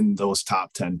player in those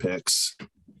top 10 picks.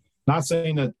 Not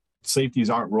saying that safeties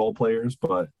aren't role players,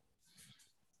 but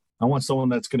I want someone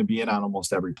that's going to be in on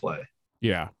almost every play.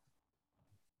 Yeah.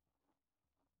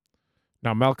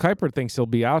 Now, Mel Kiper thinks he'll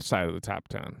be outside of the top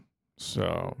 10.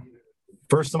 So,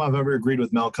 first time I've ever agreed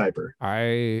with Mel Kiper.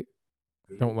 I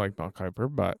don't like Mel Kiper,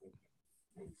 but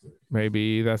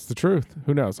maybe that's the truth.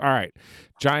 Who knows? All right.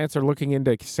 Giants are looking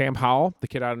into Sam Howell, the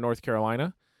kid out of North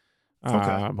Carolina,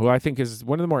 who I think is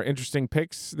one of the more interesting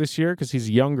picks this year because he's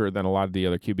younger than a lot of the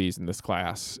other QBs in this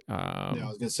class. I was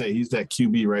going to say, he's that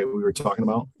QB, right, we were talking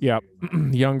about? Yep.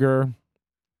 Younger.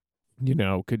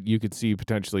 You could see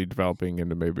potentially developing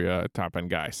into maybe a top end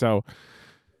guy. So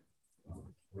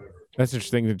that's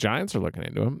interesting. The Giants are looking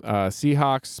into him.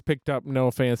 Seahawks picked up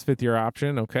Noah Fant's 5th-year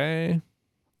option. Okay.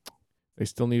 They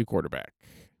still need a quarterback.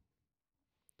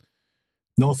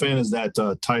 Noah Fant is that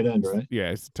tight end, right? Yeah,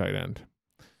 it's the tight end.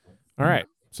 All right.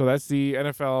 So that's the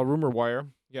NFL rumor wire.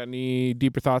 You got any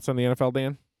deeper thoughts on the NFL,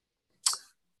 Dan?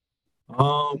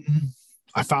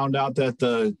 I found out that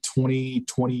the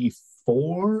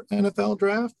 2024 NFL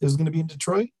draft is going to be in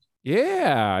Detroit.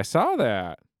 Yeah, I saw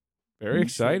that. Very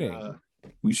exciting.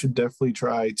 We should definitely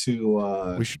try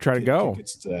to. We should try to go.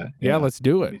 To that. Yeah, let's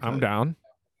do it. I'm down.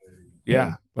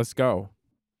 Yeah, let's go.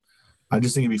 I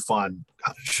just think it'd be fun.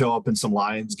 Show up in some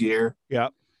Lions gear.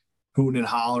 Yep. Hooting and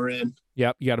hollering.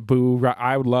 Yep. You got to boo.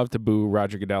 I would love to boo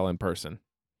Roger Goodell in person.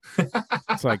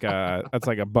 That's like a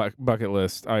bucket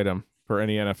list item for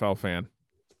any NFL fan.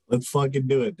 Let's fucking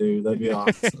do it, dude. That'd be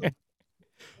awesome.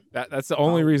 That's the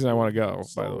only reason I want to go,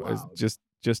 by the way, is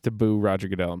just to boo Roger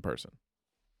Goodell in person.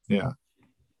 Yeah.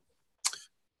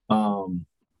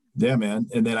 Yeah, man.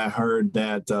 And then I heard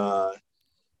that I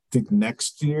think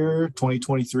next year,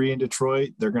 2023 in Detroit,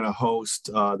 they're going to host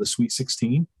the Sweet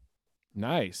 16.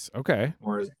 Nice. Okay.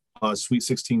 Or a Sweet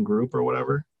 16 group or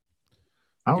whatever.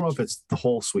 I don't know if it's the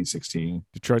whole Sweet 16.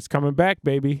 Detroit's coming back,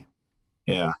 baby.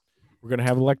 Yeah. We're going to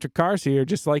have electric cars here,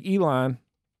 just like Elon.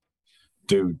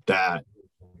 Dude,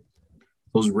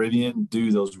 those Rivian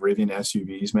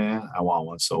SUVs, man. I want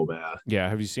one so bad. Yeah.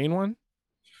 Have you seen one?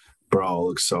 Bro, it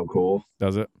looks so cool.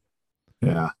 Does it?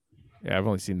 Yeah. Yeah, I've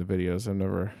only seen the videos. I've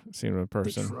never seen them in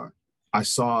person.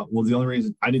 The only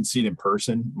reason I didn't see it in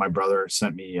person, my brother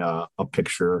sent me a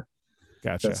picture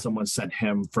that someone sent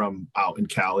him from out in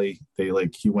Cali.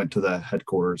 He went to the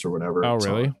headquarters or whatever. Oh,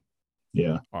 really?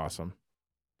 Yeah. Awesome.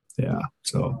 Yeah.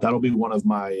 So that'll be one of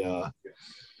my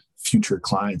future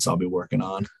clients I'll be working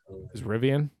on. Is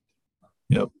Rivian?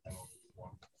 Yep.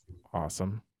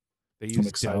 Awesome. They I'm use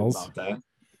excited Dells. about that.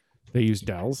 They use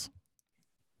Dells.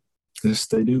 Yes,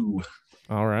 they do.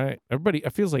 All right. Everybody,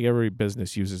 it feels like every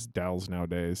business uses Dells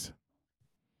nowadays.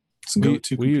 It's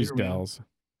go-to We use computer, man. Dells.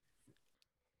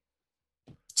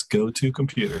 It's go-to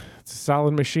computer. It's a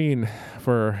solid machine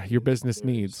for your business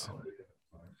needs.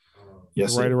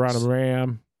 Yes, The right it amount is. of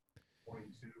RAM,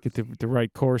 get the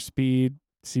right core speed,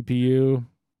 CPU,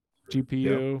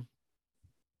 GPU,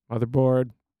 motherboard,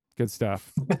 good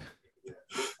stuff.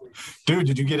 Dude,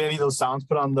 did you get any of those sounds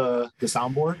put on the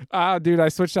soundboard? Dude, I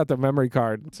switched out the memory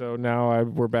card, so now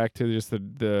we're back to just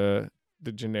the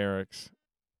generics.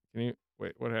 Can you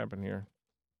wait? What happened here?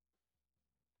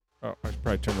 Oh, I should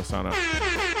probably turn the sound up.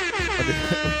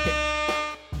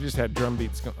 You just had drum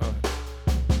beats.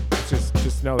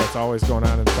 Just know that's always going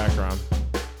on in the background.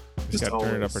 Just gotta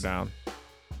turn it up or down,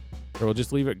 or we'll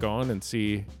just leave it going and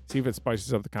see if it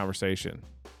spices up the conversation.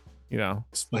 You know,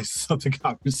 Spices up the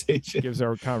conversation. Gives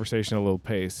our conversation a little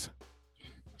pace.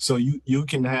 So you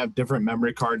can have different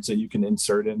memory cards that you can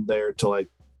insert in there to like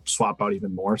swap out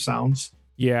even more sounds.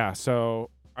 Yeah. So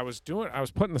I was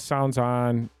putting the sounds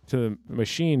on to the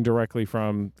machine directly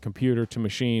from computer to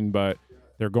machine, but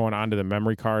they're going onto the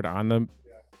memory card on the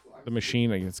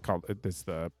machine. It's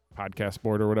the podcast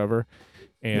board or whatever.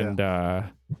 And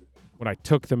when I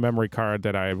took the memory card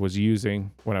that I was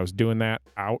using when I was doing that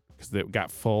out, because it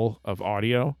got full of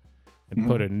audio,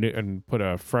 and put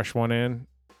a fresh one in,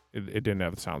 it didn't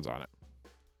have the sounds on it.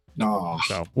 No.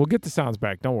 So we'll get the sounds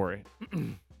back. Don't worry.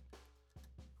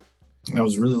 I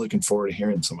was really looking forward to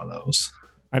hearing some of those.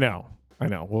 I know.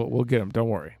 We'll get them. Don't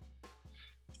worry.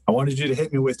 I wanted you to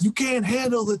hit me with, you can't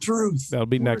handle the truth. That'll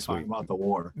be next week. About the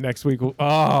war. Next week.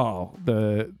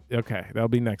 Okay. That'll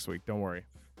be next week. Don't worry.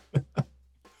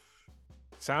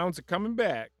 Sounds are coming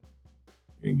back.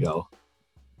 Here you go.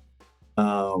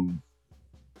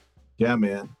 Yeah,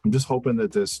 man. I'm just hoping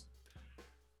that this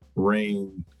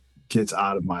rain gets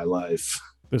out of my life.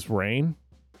 This rain?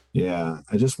 Yeah.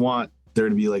 I just want there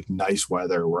to be like nice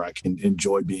weather where I can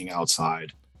enjoy being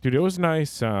outside. Dude, it was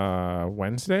nice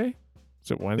Wednesday.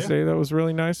 Was it Wednesday that was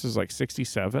really nice? It was like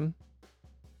 67.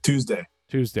 Tuesday.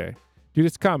 Dude,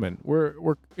 it's coming.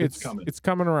 It's coming. It's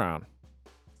coming around.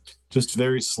 Just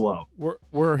very slow.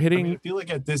 We're hitting. I feel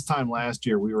like at this time last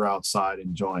year we were outside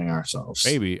enjoying ourselves.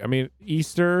 Maybe. I mean,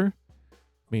 Easter.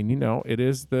 I mean, it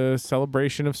is the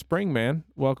celebration of spring, man.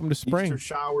 Welcome to spring. Easter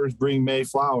showers bring May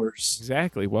flowers.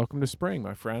 Exactly. Welcome to spring,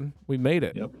 my friend. We made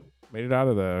it. Yep. Made it out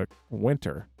of the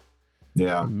winter.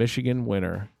 Yeah. Michigan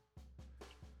winter.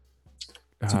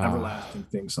 It's an everlasting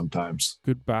thing sometimes.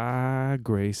 Goodbye,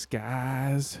 gray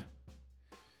skies.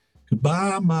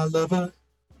 Goodbye, my lover.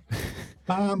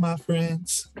 Bye, my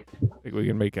friends. I think we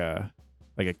can make a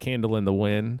candle in the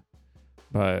wind,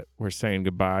 but we're saying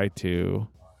goodbye to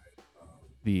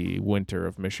the winter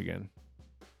of Michigan.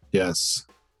 Yes.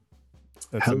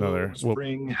 That's hello, another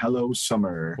spring. Hello,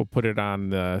 summer. We'll put it on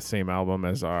the same album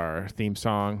as our theme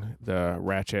song, the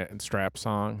Ratchet and Strap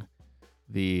song,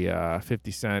 the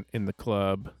 50 Cent In the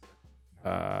Club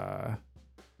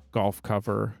golf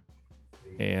cover,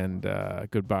 and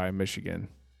Goodbye Michigan.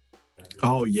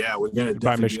 Oh yeah, we're gonna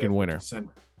Goodbye Michigan winter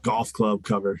golf club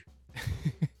cover.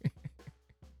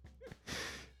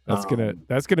 That's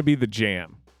gonna be the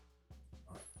jam.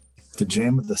 The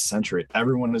jam of the century.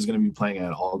 Everyone is gonna be playing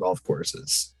at all golf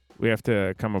courses. We have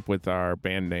to come up with our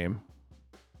band name.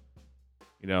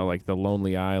 Like the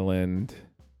Lonely Island,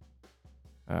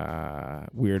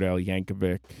 Weird Al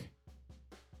Yankovic,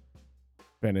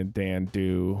 Ben and Dan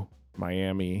do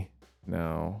Miami.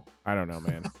 No, I don't know,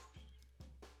 man.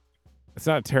 It's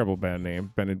not a terrible band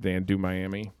name. Ben and Dan do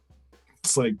Miami.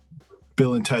 It's like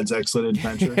Bill and Ted's Excellent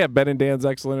Adventure. Yeah, Ben and Dan's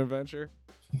Excellent Adventure.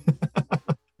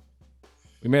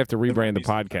 We may have to rebrand the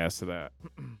podcast to that.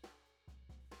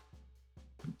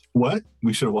 What?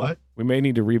 We should what? We may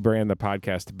need to rebrand the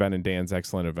podcast to Ben and Dan's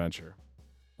Excellent Adventure.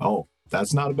 Oh,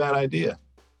 that's not a bad idea.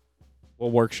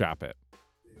 We'll workshop it.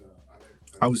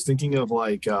 I was thinking of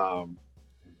like,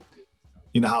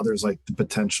 how there's like the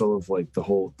potential of like the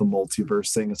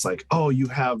multiverse thing. It's like, oh, you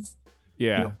have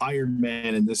Iron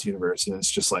Man in this universe. And it's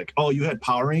just like, oh, you had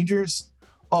Power Rangers?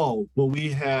 Oh, well,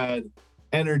 we had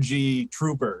Energy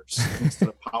Troopers instead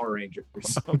of Power Rangers.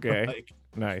 Okay.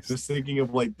 Nice. Just thinking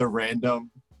of like the random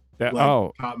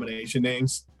combination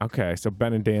names. Okay. So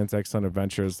Ben and Dan's Excellent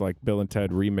Adventure is like Bill and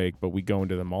Ted remake, but we go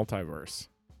into the multiverse.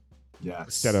 Yes.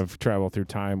 Instead of travel through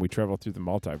time, we travel through the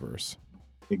multiverse.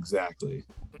 Exactly.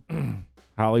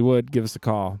 Hollywood, give us a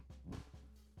call.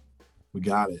 We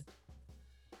got it.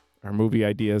 Our movie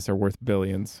ideas are worth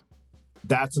billions.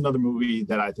 That's another movie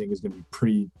that I think is going to be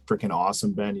pretty freaking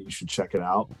awesome, Ben. You should check it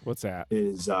out. What's that?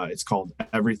 It's called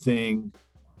Everything.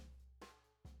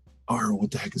 Or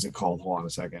what the heck is it called? Hold on a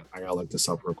second. I got to look this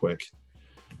up real quick.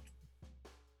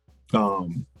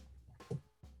 Um,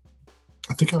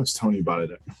 I think I was telling you about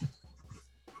it.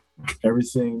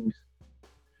 Everything,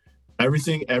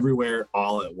 everywhere,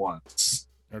 all at once.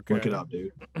 Okay. Look it up,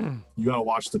 dude. You gotta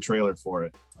watch the trailer for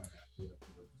it.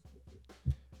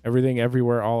 Everything,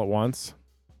 everywhere, all at once.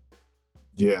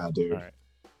 Yeah, dude. All right.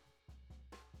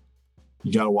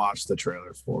 You gotta watch the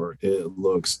trailer for it. It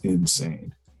looks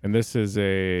insane. And this is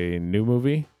a new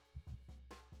movie.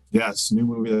 Yes, new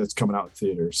movie that's coming out in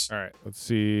theaters. All right. Let's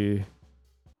see. We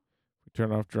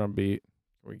turn off drum beat.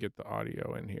 We get the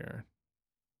audio in here.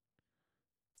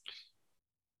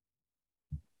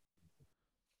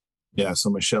 Yeah, so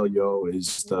Michelle Yeoh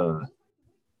is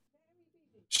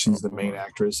she's the main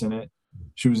actress in it.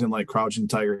 She was in like Crouching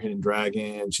Tiger, Hidden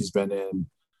Dragon. She's been in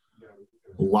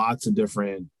lots of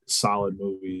different solid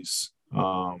movies.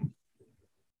 All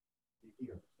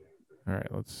right,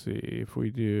 let's see if we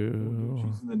do.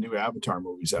 She's in the new Avatar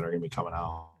movies that are going to be coming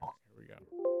out. Here we go.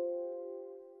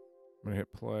 I'm going to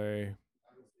hit play.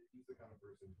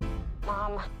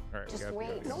 Mom, All right, just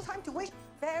wait. No time to wait.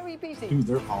 Very busy. Dude,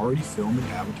 they're already filming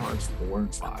Avatars 4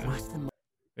 and 5.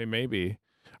 They may be.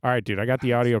 All right, dude, I got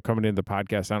the audio coming into the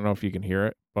podcast. I don't know if you can hear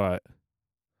it, but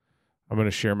I'm going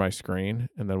to share my screen,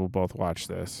 and then we'll both watch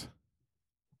this.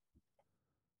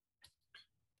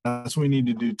 That's what we need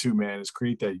to do too, man, is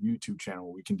create that YouTube channel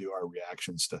where we can do our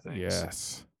reactions to things.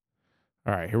 Yes.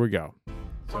 All right, here we go.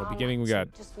 So beginning, we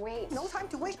got just wait. No time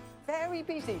to wait. Very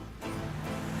busy.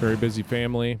 very busy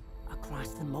family. Across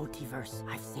the multiverse,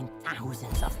 I've seen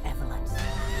thousands of Evelyns.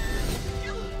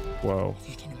 Whoa. If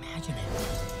you can imagine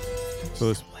it, So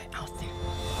this somewhere out there,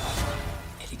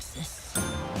 it exists.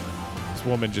 this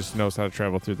woman just knows how to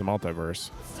travel through the multiverse.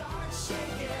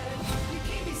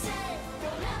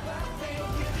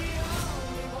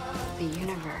 The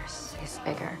universe is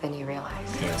bigger than you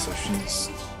realize. Yeah, so she's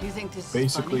Do you think this is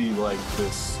basically funny? like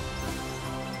this.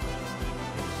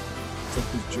 It's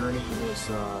like this journey this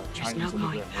Chinese no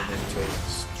going immigrant woman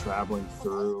takes traveling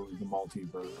through the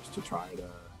multiverse to try to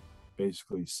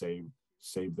basically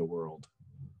save the world.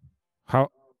 How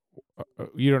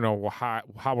you don't know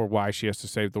how or why she has to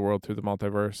save the world through the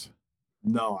multiverse?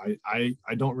 No, I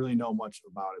don't really know much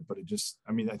about it, but it just,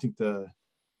 I mean, I think the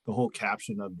whole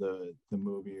caption of the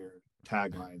movie or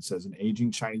tagline says an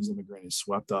aging Chinese immigrant is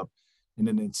swept up in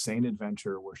an insane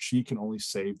adventure where she can only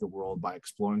save the world by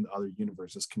exploring the other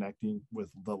universes, connecting with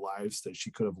the lives that she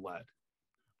could have led.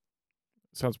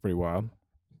 Sounds pretty wild.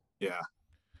 Yeah.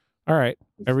 All right.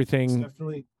 It's Everything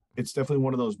definitely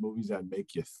one of those movies that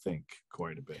make you think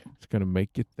quite a bit. it's going to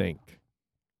make you think.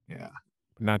 Yeah.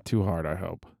 Not too hard, I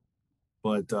hope.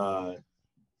 But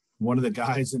one of the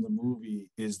guys in the movie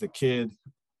is the kid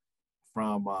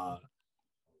from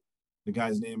the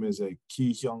guy's name is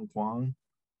Ki Hyung Kwang.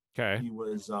 Okay. He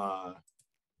was do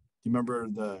you remember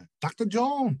the Dr.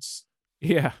 Jones?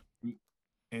 Yeah.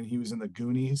 And he was in the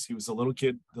Goonies. He was the little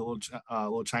kid, the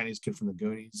little Chinese kid from the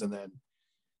Goonies, and then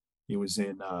he was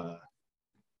in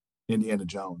Indiana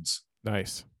Jones.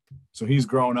 Nice. So he's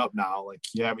grown up now. Like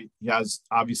he has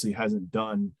obviously hasn't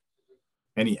done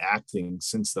any acting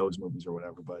since those movies or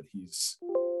whatever, but he's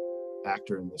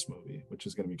actor in this movie, which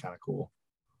is going to be kind of cool.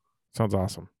 Sounds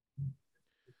awesome.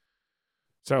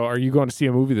 So, are you going to see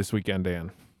a movie this weekend,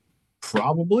 Dan?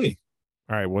 Probably.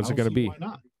 All right. What's I it don't going to see be? why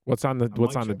not? What's on the I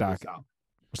What's might on the check this docket? out.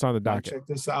 What's on the Might docket? check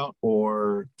this out,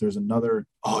 or there's another.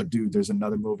 Oh, dude, there's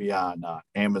another movie on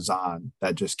Amazon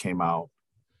that just came out.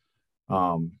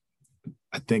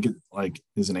 I think it like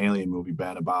is an alien movie,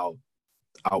 Ben, about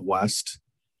out west.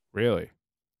 Really?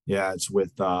 Yeah, it's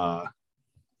with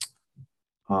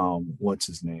what's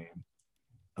his name?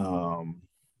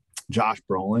 Josh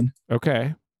Brolin.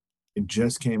 Okay. It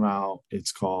just came out.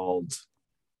 It's called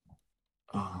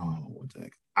what the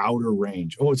heck? Outer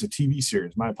Range. Oh, it's a TV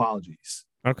series. My apologies.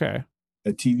 Okay.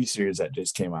 A TV series that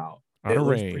just came out. Outer It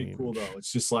looks pretty cool Range. though.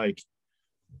 It's just like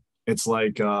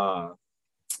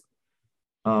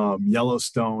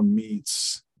Yellowstone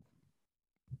meets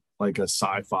like a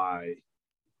sci-fi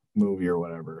movie or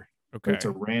whatever. Okay. It's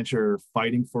a rancher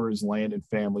fighting for his land and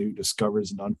family who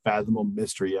discovers an unfathomable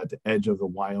mystery at the edge of the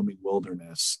Wyoming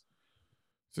wilderness.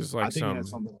 This is I like think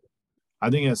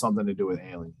it has something to do with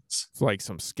aliens. it's like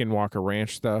some Skinwalker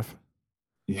Ranch stuff.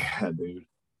 Yeah, dude.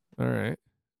 All right.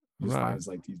 He Right. finds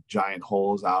like these giant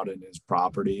holes out in his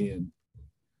property, and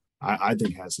I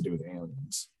think it has to do with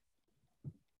aliens.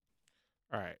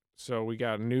 All right. So we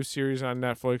got a new series on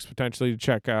Netflix potentially to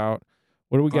check out.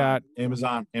 What do we got?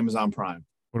 Amazon Prime.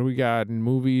 What do we got in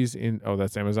movies? Oh,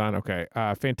 that's Amazon. Okay.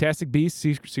 Fantastic Beasts: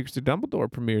 Secrets of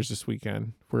Dumbledore premieres this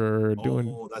weekend. We're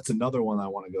doing That's another one I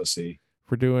want to go see.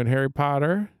 Harry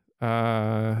Potter.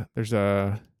 There's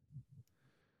a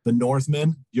The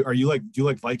Northman. Do you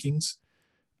like Vikings?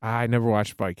 I never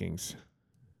watched Vikings.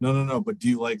 No. But do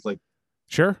you like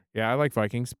Sure. Yeah, I like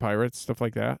Vikings, pirates, stuff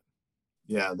like that.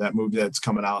 yeah, that movie that's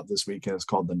coming out this weekend is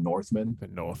called The Northman. The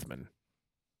Northman.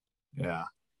 Yeah.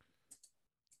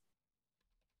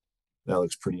 That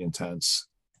looks pretty intense.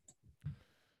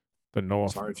 The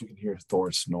North. Sorry if you can hear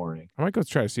Thor snoring. I might go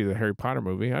try to see the Harry Potter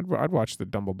movie. I'd watch the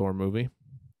Dumbledore movie.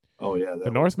 Oh yeah, The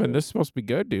Northman. This is supposed to be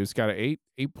good, dude. It's got an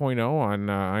 8.0 on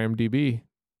IMDb. Is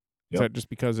Yep. that just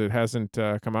because it hasn't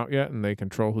come out yet and they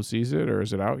control who sees it, or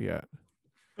is it out yet?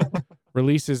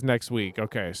 Releases next week.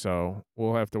 Okay, so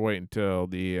we'll have to wait until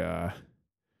the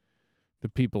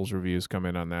people's reviews come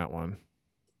in on that one.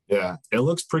 Yeah, it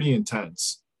looks pretty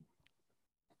intense.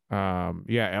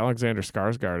 Yeah, Alexander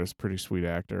Skarsgård is a pretty sweet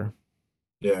actor.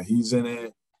 Yeah, he's in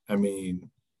it. I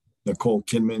mean, Nicole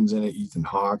Kidman's in it. Ethan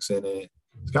Hawke's in it.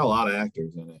 It's got a lot of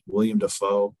actors in it. William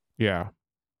Dafoe. Yeah.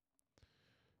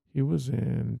 He was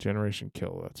in Generation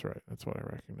Kill. That's right. That's what I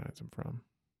recognize him from.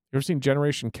 You ever seen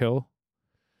Generation Kill?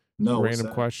 No, what's Random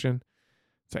that? question.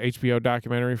 It's an HBO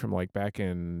documentary from like back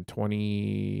in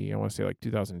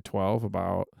 2012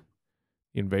 about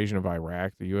the invasion of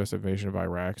Iraq, the U.S. invasion of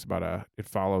Iraq. It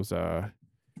follows a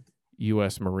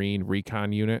U.S. Marine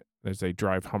recon unit as they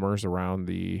drive Hummers around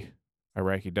the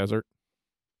Iraqi desert.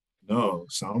 No,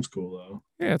 sounds cool though.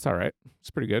 Yeah, it's all right. It's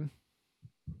pretty good.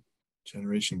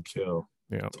 Generation Kill.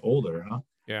 Yeah. It's older, huh?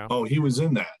 Yeah. Oh, he was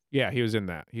in that. Yeah, he was in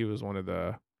that. He was one of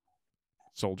the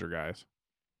soldier guys.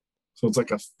 So it's like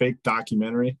a fake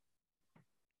documentary.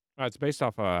 It's based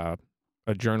off a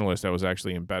journalist that was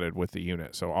actually embedded with the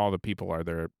unit. So all the people are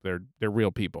they're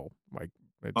real people. Like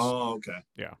it's Oh, okay.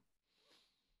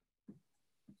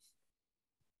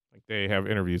 like they have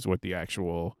interviews with the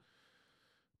actual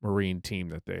Marine team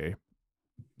that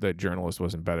the journalist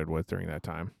was embedded with during that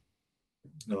time.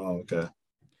 Oh, okay.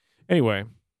 Anyway,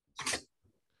 how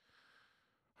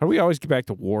do we always get back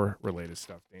to war related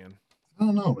stuff, Dan? I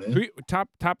don't know, man. Top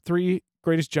 3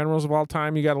 greatest generals of all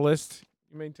time. You got a list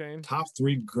you maintain? Top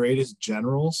 3 greatest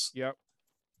generals. Yep.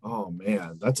 Oh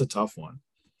man, that's a tough one.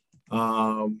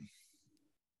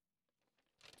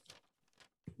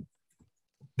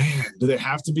 Man, do they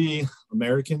have to be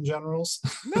American generals?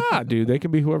 Nah, dude, they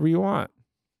can be whoever you want.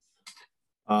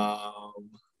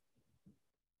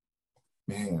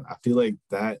 Man, I feel like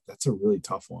that's a really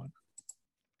tough one.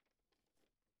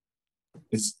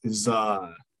 Is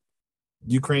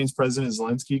Ukraine's President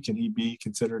Zelensky, can he be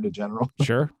considered a general?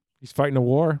 Sure. He's fighting a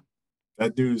war.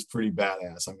 That dude is pretty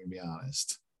badass, I'm gonna be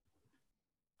honest.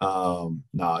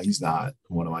 No, he's not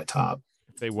one of my top.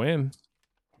 If they win,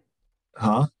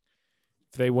 Huh?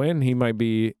 If they win, he might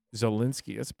be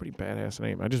Zelensky. That's a pretty badass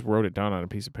name. I just wrote it down on a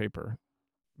piece of paper.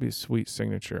 Be a sweet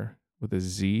signature with a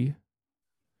Z.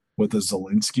 With a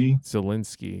Zelensky?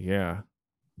 Zelensky, yeah.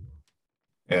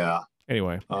 Yeah.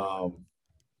 Anyway. I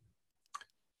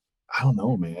don't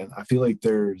know, man. I feel like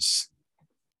there's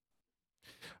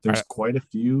quite a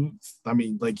few. I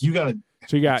mean, like you got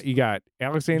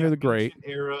Alexander the Great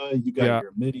era, you got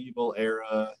your medieval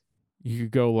era. You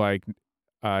could go like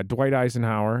Dwight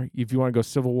Eisenhower. If you want to go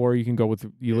Civil War, you can go with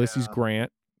Ulysses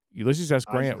Grant. Ulysses S.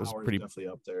 Grant was pretty definitely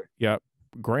up there. Yep.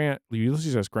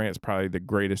 Ulysses S. Grant is probably the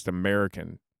greatest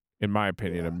American, in my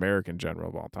opinion, American general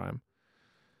of all time.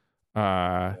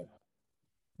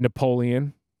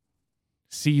 Napoleon,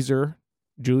 Caesar,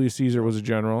 Julius Caesar was a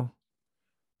general.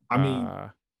 I mean,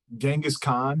 Genghis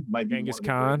Khan might be Genghis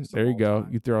Khan. There you go.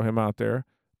 You throw him out there.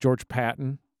 George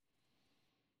Patton.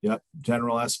 Yep.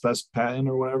 General S. Patton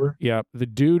or whatever. Yep. The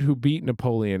dude who beat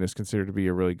Napoleon is considered to be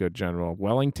a really good general.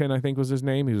 Wellington, I think, was his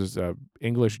name. He was an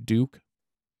English duke.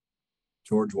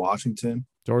 George Washington.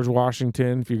 George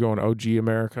Washington, if you're going OG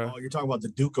America. Oh, you're talking about the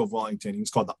Duke of Wellington. He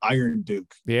was called the Iron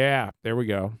Duke. Yeah, there we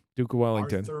go. Duke of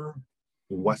Wellington. Arthur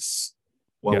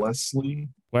Wellesley.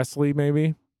 Wesley,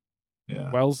 maybe?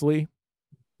 Yeah. Wellesley.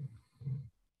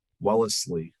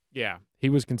 Yeah. He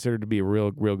was considered to be a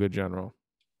real good general.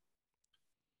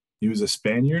 He was a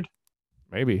Spaniard?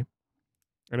 Maybe.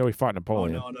 I know he fought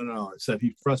Napoleon. Oh, no. It said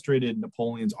he frustrated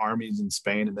Napoleon's armies in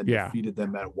Spain and then defeated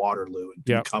them at Waterloo and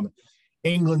become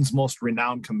England's most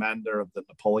renowned commander of the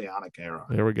Napoleonic era.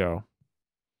 There we go.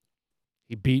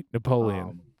 He beat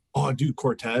Napoleon. Dude,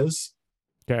 Cortez.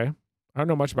 Okay. I don't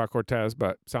know much about Cortez,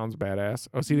 but sounds badass.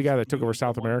 Oh, see the guy that took over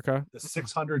South America? The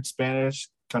 600 Spanish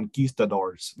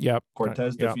conquistadors. Yep.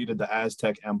 Cortez defeated the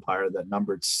Aztec Empire that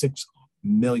numbered 6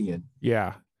 million.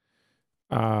 Yeah.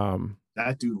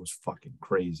 That dude was fucking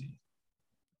crazy.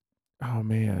 Oh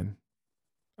man.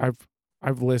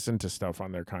 I've listened to stuff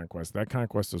on their conquest. That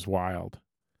conquest is wild.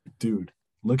 Dude,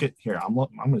 Look at here. I'm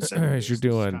going to send you As you're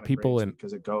doing people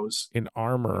because it goes. in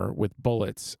armor with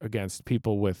bullets against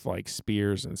people with like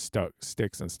spears and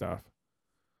sticks and stuff.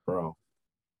 Bro,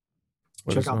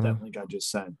 What check is out going that on? link I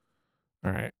just sent.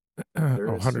 All right. There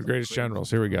is 100 some greatest crazy generals.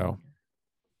 Here we shit go.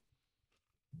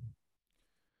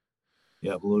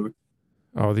 Yeah, blue.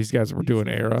 Oh, these guys were doing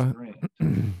era. Grant.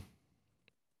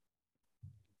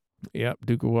 Yep,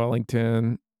 Duke of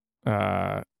Wellington.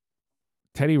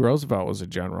 Teddy Roosevelt was a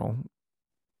general.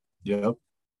 Yep.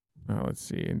 Let's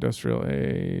see. Industrial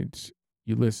age.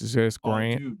 Ulysses S.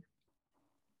 Grant. Oh, dude.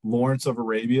 Lawrence of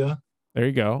Arabia. There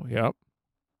you go. Yep.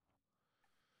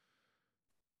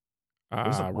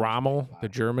 There's a bunch of Rommel, big the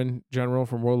guys. German general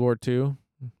from World War II.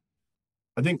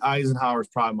 I think Eisenhower is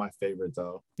probably my favorite,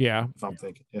 though. Yeah.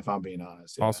 If I'm being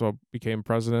honest. Yeah. Also became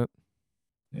president.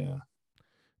 Yeah.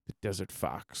 The Desert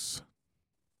Fox.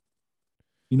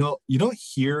 You don't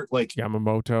hear like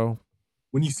Yamamoto.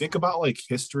 when you think about like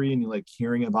history and you like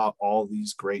hearing about all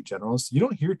these great generals, you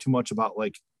don't hear too much about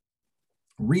like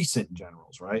recent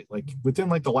generals, right? Like within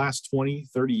like the last 20,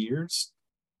 30 years.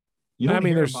 You don't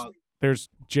hear about there's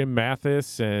Jim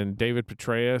Mathis and David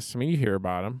Petraeus. I mean, you hear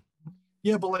about them.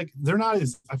 Yeah, but like they're not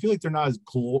as I feel like they're not as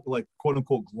like quote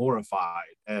unquote glorified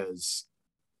as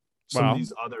some of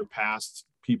these other past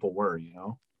people were, you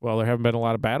know? Well, there haven't been a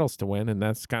lot of battles to win, and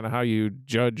that's kind of how you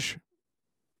judge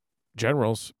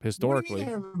generals historically.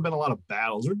 There haven't been a lot of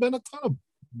battles. There's been a ton of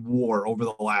war over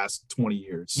the last 20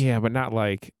 years. Yeah, but not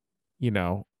like,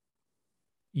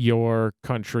 your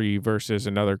country versus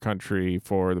another country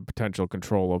for the potential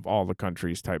control of all the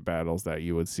countries type battles that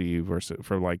you would see versus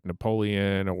for like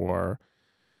Napoleon or,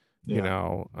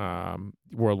 World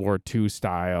War II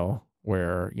style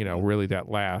where, really that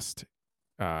last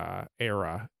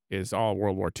era is all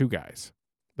World War II guys.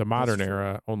 The modern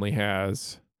era only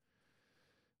it's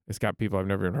got people I've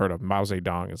never even heard of. Mao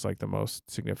Zedong is like the most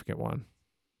significant one.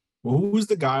 Well, who was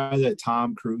the guy that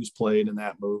Tom Cruise played in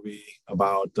that movie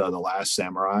about The Last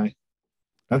Samurai?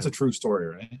 That's a true story,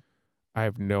 right? I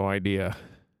have no idea.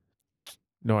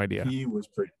 No idea. He was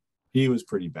pretty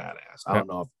badass. I don't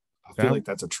know. I feel like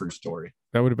that's a true story.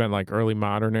 That would have been like early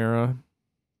modern era.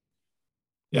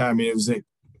 Yeah, I mean, it was like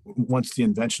once the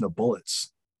invention of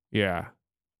bullets. Yeah.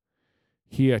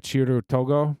 Hiachiro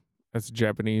Togo. That's a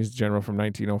Japanese general from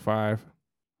 1905.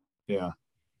 Yeah.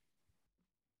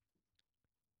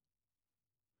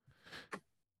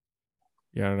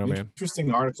 Yeah, I don't know, man.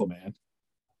 Interesting article, man.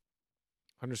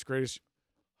 100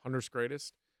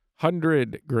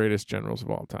 greatest generals of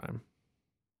all time.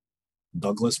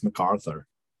 Douglas MacArthur.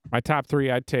 My top three,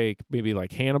 I'd take maybe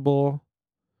like Hannibal,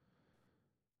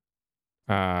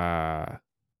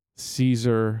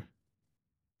 Caesar,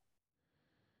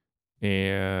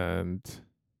 and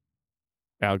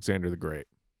Alexander the Great.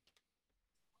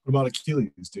 What about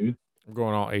Achilles, dude? I'm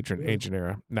going all ancient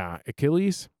era. Nah,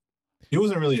 Achilles. He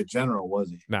wasn't really a general, was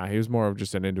he? Nah, he was more of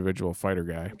just an individual fighter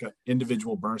guy. Like an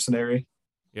individual mercenary.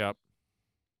 Yep.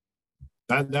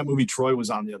 That movie Troy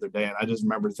was on the other day, and I just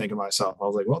remember thinking to myself, I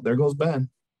was like, well, there goes Ben.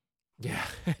 Yeah,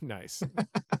 nice.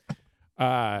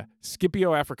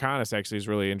 Scipio Africanus actually is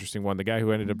a really interesting one. The guy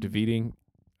who ended up defeating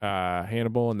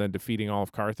Hannibal and then defeating all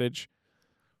of Carthage.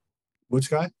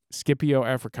 Which guy? Scipio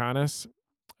Africanus.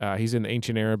 He's in the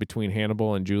ancient era between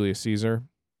Hannibal and Julius Caesar.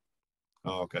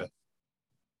 Oh, okay.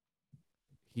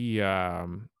 He's got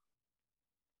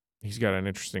an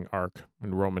interesting arc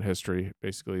in Roman history.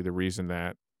 Basically, the reason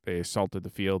that they assaulted the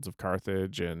fields of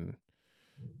Carthage and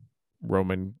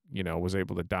Roman, was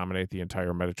able to dominate the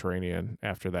entire Mediterranean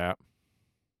after that.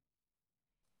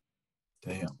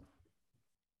 Damn.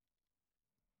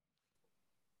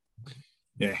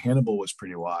 Yeah, Hannibal was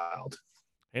pretty wild.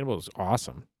 Hannibal was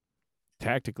awesome.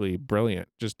 Tactically brilliant.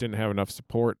 Just didn't have enough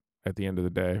support at the end of the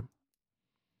day.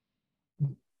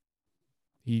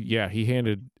 He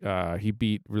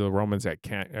beat the Romans at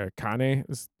Cannae.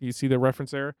 You see the reference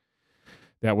there?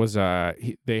 That was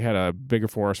they had a bigger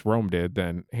force, Rome did,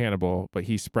 than Hannibal, but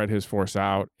he spread his force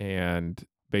out and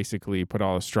basically put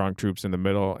all his strong troops in the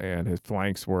middle, and his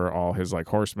flanks were all his like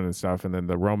horsemen and stuff, and then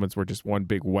the Romans were just one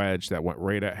big wedge that went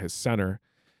right at his center,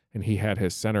 and he had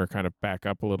his center kind of back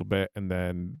up a little bit, and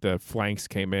then the flanks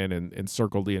came in and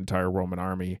encircled the entire Roman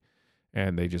army,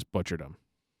 and they just butchered him.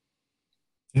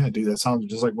 Yeah, dude, that sounds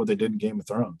just like what they did in Game of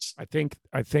Thrones. I think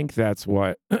that's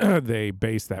what they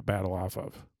based that battle off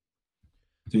of.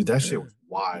 Dude, that shit was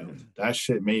wild. That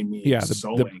shit made me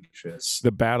so anxious.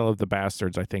 The Battle of the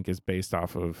Bastards, I think, is based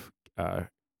off of I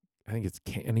think it's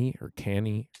Cannae or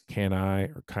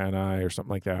something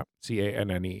like that.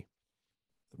 Canne. The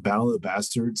Battle of the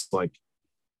Bastards, like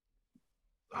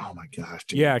Oh my gosh,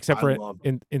 dude. Yeah, except I for love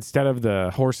instead of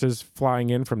the horses flying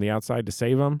in from the outside to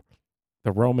save them,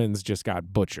 the Romans just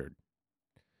got butchered.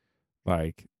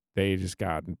 Like they just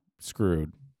got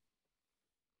screwed.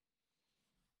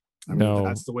 I mean, No.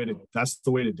 that's the way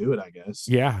to do it, I guess.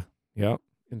 Yeah. Yep.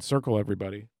 Encircle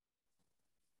everybody.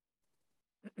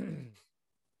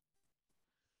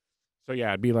 So yeah,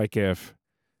 it'd be like if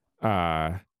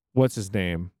what's his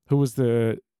name? Who was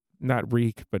not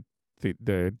Reek, but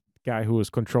the guy who was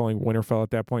controlling Winterfell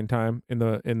at that point in time in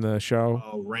the show?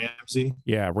 Oh, Ramsey.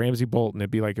 Yeah, Ramsay Bolton.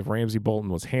 It'd be like if Ramsay Bolton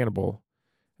was Hannibal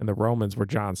and the Romans were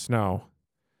Jon Snow.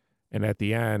 And at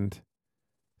the end,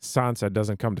 Sansa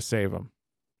doesn't come to save him.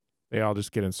 They all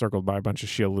just get encircled by a bunch of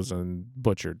shielders and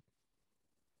butchered.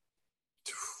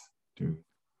 Dude.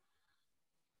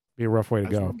 Be a rough way to I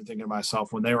just go. remember thinking to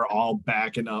myself when they were all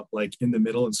backing up like in the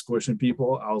middle and squishing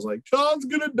people, I was like, John's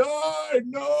gonna die.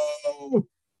 No.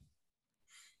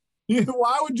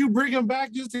 Why would you bring him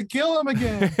back just to kill him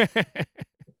again?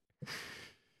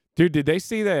 Dude, did they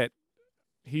see that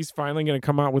he's finally going to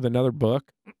come out with another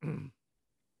book?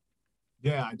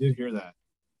 Yeah, I did hear that.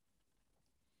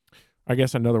 I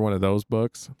guess another one of those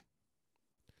books.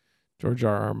 George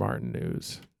R.R. Martin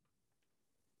news.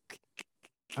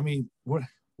 I mean, what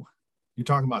you're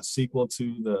talking about sequel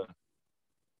to the,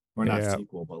 or not Yeah.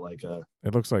 sequel, but like a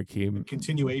It looks like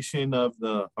continuation of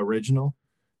the original.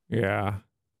 Yeah.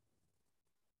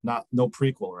 No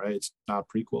prequel, right? It's not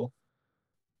prequel.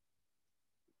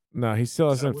 No, he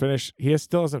still Is that hasn't what- finished. He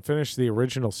still hasn't finished the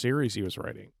original series he was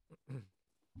writing.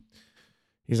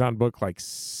 He's on book like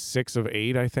 6 of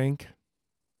 8, I think.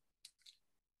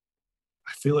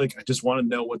 I feel like I just want to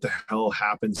know what the hell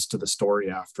happens to the story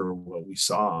after what we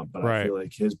saw, but Right. I feel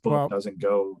like his book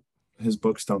his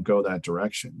books don't go that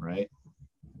direction, right?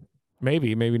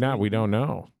 Maybe, maybe not. We don't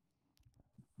know.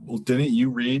 Well, didn't you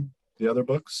read the other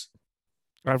books?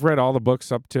 I've read all the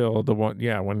books up till the one,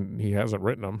 when he hasn't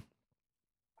written them.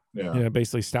 Yeah. Yeah, it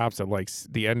basically stops at like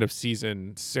the end of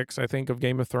season 6, I think, of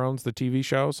Game of Thrones, the TV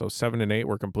show. So 7 and 8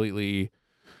 were completely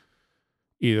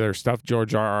either stuff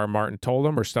George R.R. Martin told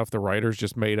them or stuff the writers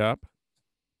just made up.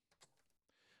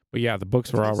 But yeah, the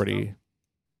books were already.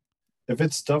 If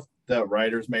it's stuff that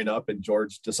writers made up and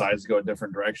George decides to go a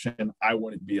different direction, I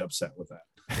wouldn't be upset with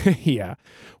that. Yeah.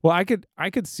 Well, I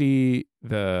could see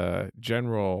the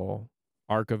general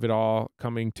arc of it all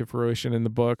coming to fruition in the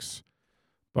books,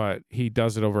 but he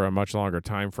does it over a much longer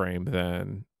time frame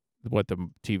than what the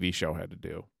TV show had to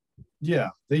do. Yeah,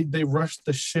 they rushed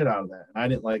the shit out of that, and I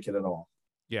didn't like it at all.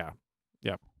 Yeah.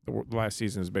 Yep. The last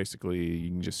season is basically you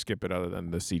can just skip it other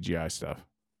than the CGI stuff.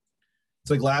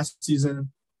 It's like last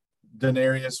season,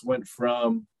 Daenerys went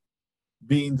from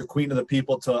being the queen of the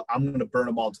people to I'm going to burn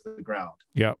them all to the ground.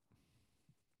 Yep.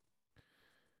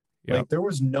 Like there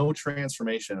was no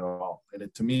transformation at all,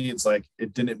 and to me, it's like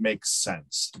it didn't make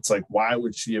sense. It's like why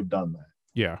would she have done that?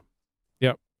 Yeah.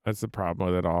 Yep. That's the problem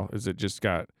with it all, is it just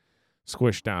got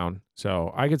squished down.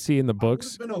 So I could see in the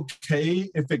books. It would have been okay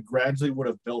if it gradually would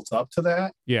have built up to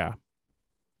that. Yeah.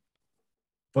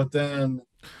 But then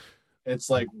it's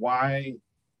like, why?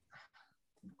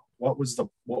 What was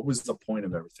the point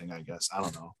of everything? I guess I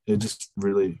don't know. It just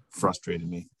really frustrated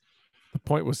me. The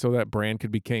point was so that Bran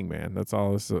could be king, man. That's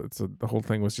all. The whole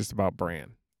thing was just about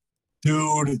Bran.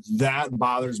 Dude, that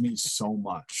bothers me so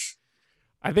much.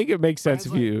 I think it makes sense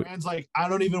Bran's like, I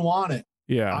don't even want it.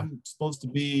 Yeah. I'm supposed to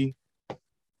be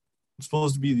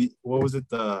the, what was it?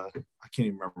 I can't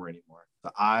even remember anymore.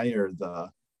 The eye or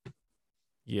the.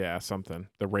 Yeah, something.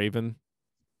 The Raven.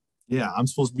 Yeah, I'm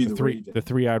supposed to be the Raven. The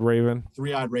 3-eyed Raven.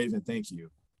 3-eyed Raven. Thank you.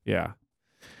 Yeah.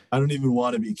 I don't even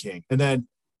want to be king. And then,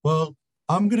 well,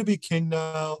 I'm going to be king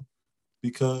now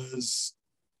because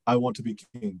I want to be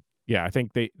king. Yeah, I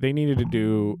think they needed to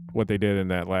do what they did in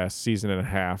that last season and a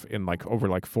half in like over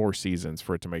like 4 seasons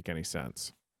for it to make any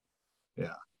sense.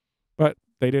 Yeah. But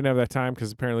they didn't have that time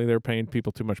because apparently they were paying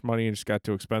people too much money and it just got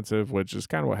too expensive, which is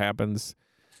kind of what happens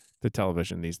to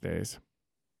television these days.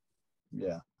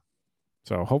 Yeah.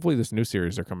 So hopefully this new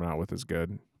series they're coming out with is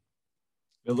good.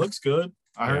 It looks good.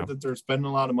 I Yeah. heard that they're spending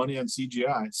a lot of money on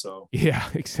CGI. So Yeah,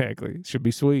 exactly. Should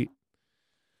be sweet.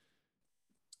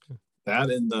 that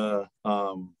and the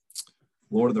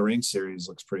Lord of the Rings series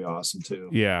looks pretty awesome too.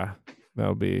 Yeah.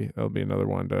 That'll be another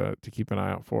one to keep an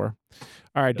eye out for.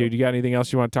 All right, Yep. dude. You got anything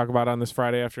else you want to talk about on this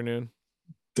Friday afternoon?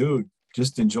 Dude,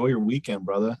 just enjoy your weekend,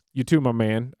 brother. You too, my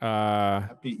man.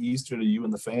 Happy Easter to you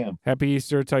and the fam. Happy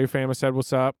Easter. Tell your fam I said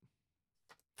what's up.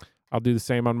 I'll do the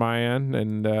same on my end.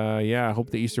 And yeah, I hope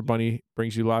the Easter Bunny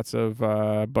brings you lots of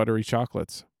buttery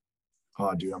chocolates.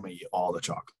 Oh, dude, I'm gonna eat all the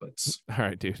chocolates. All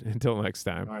right, dude. Until next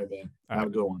time. All right, man. All Have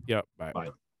a good one. Yep. Bye. Bye.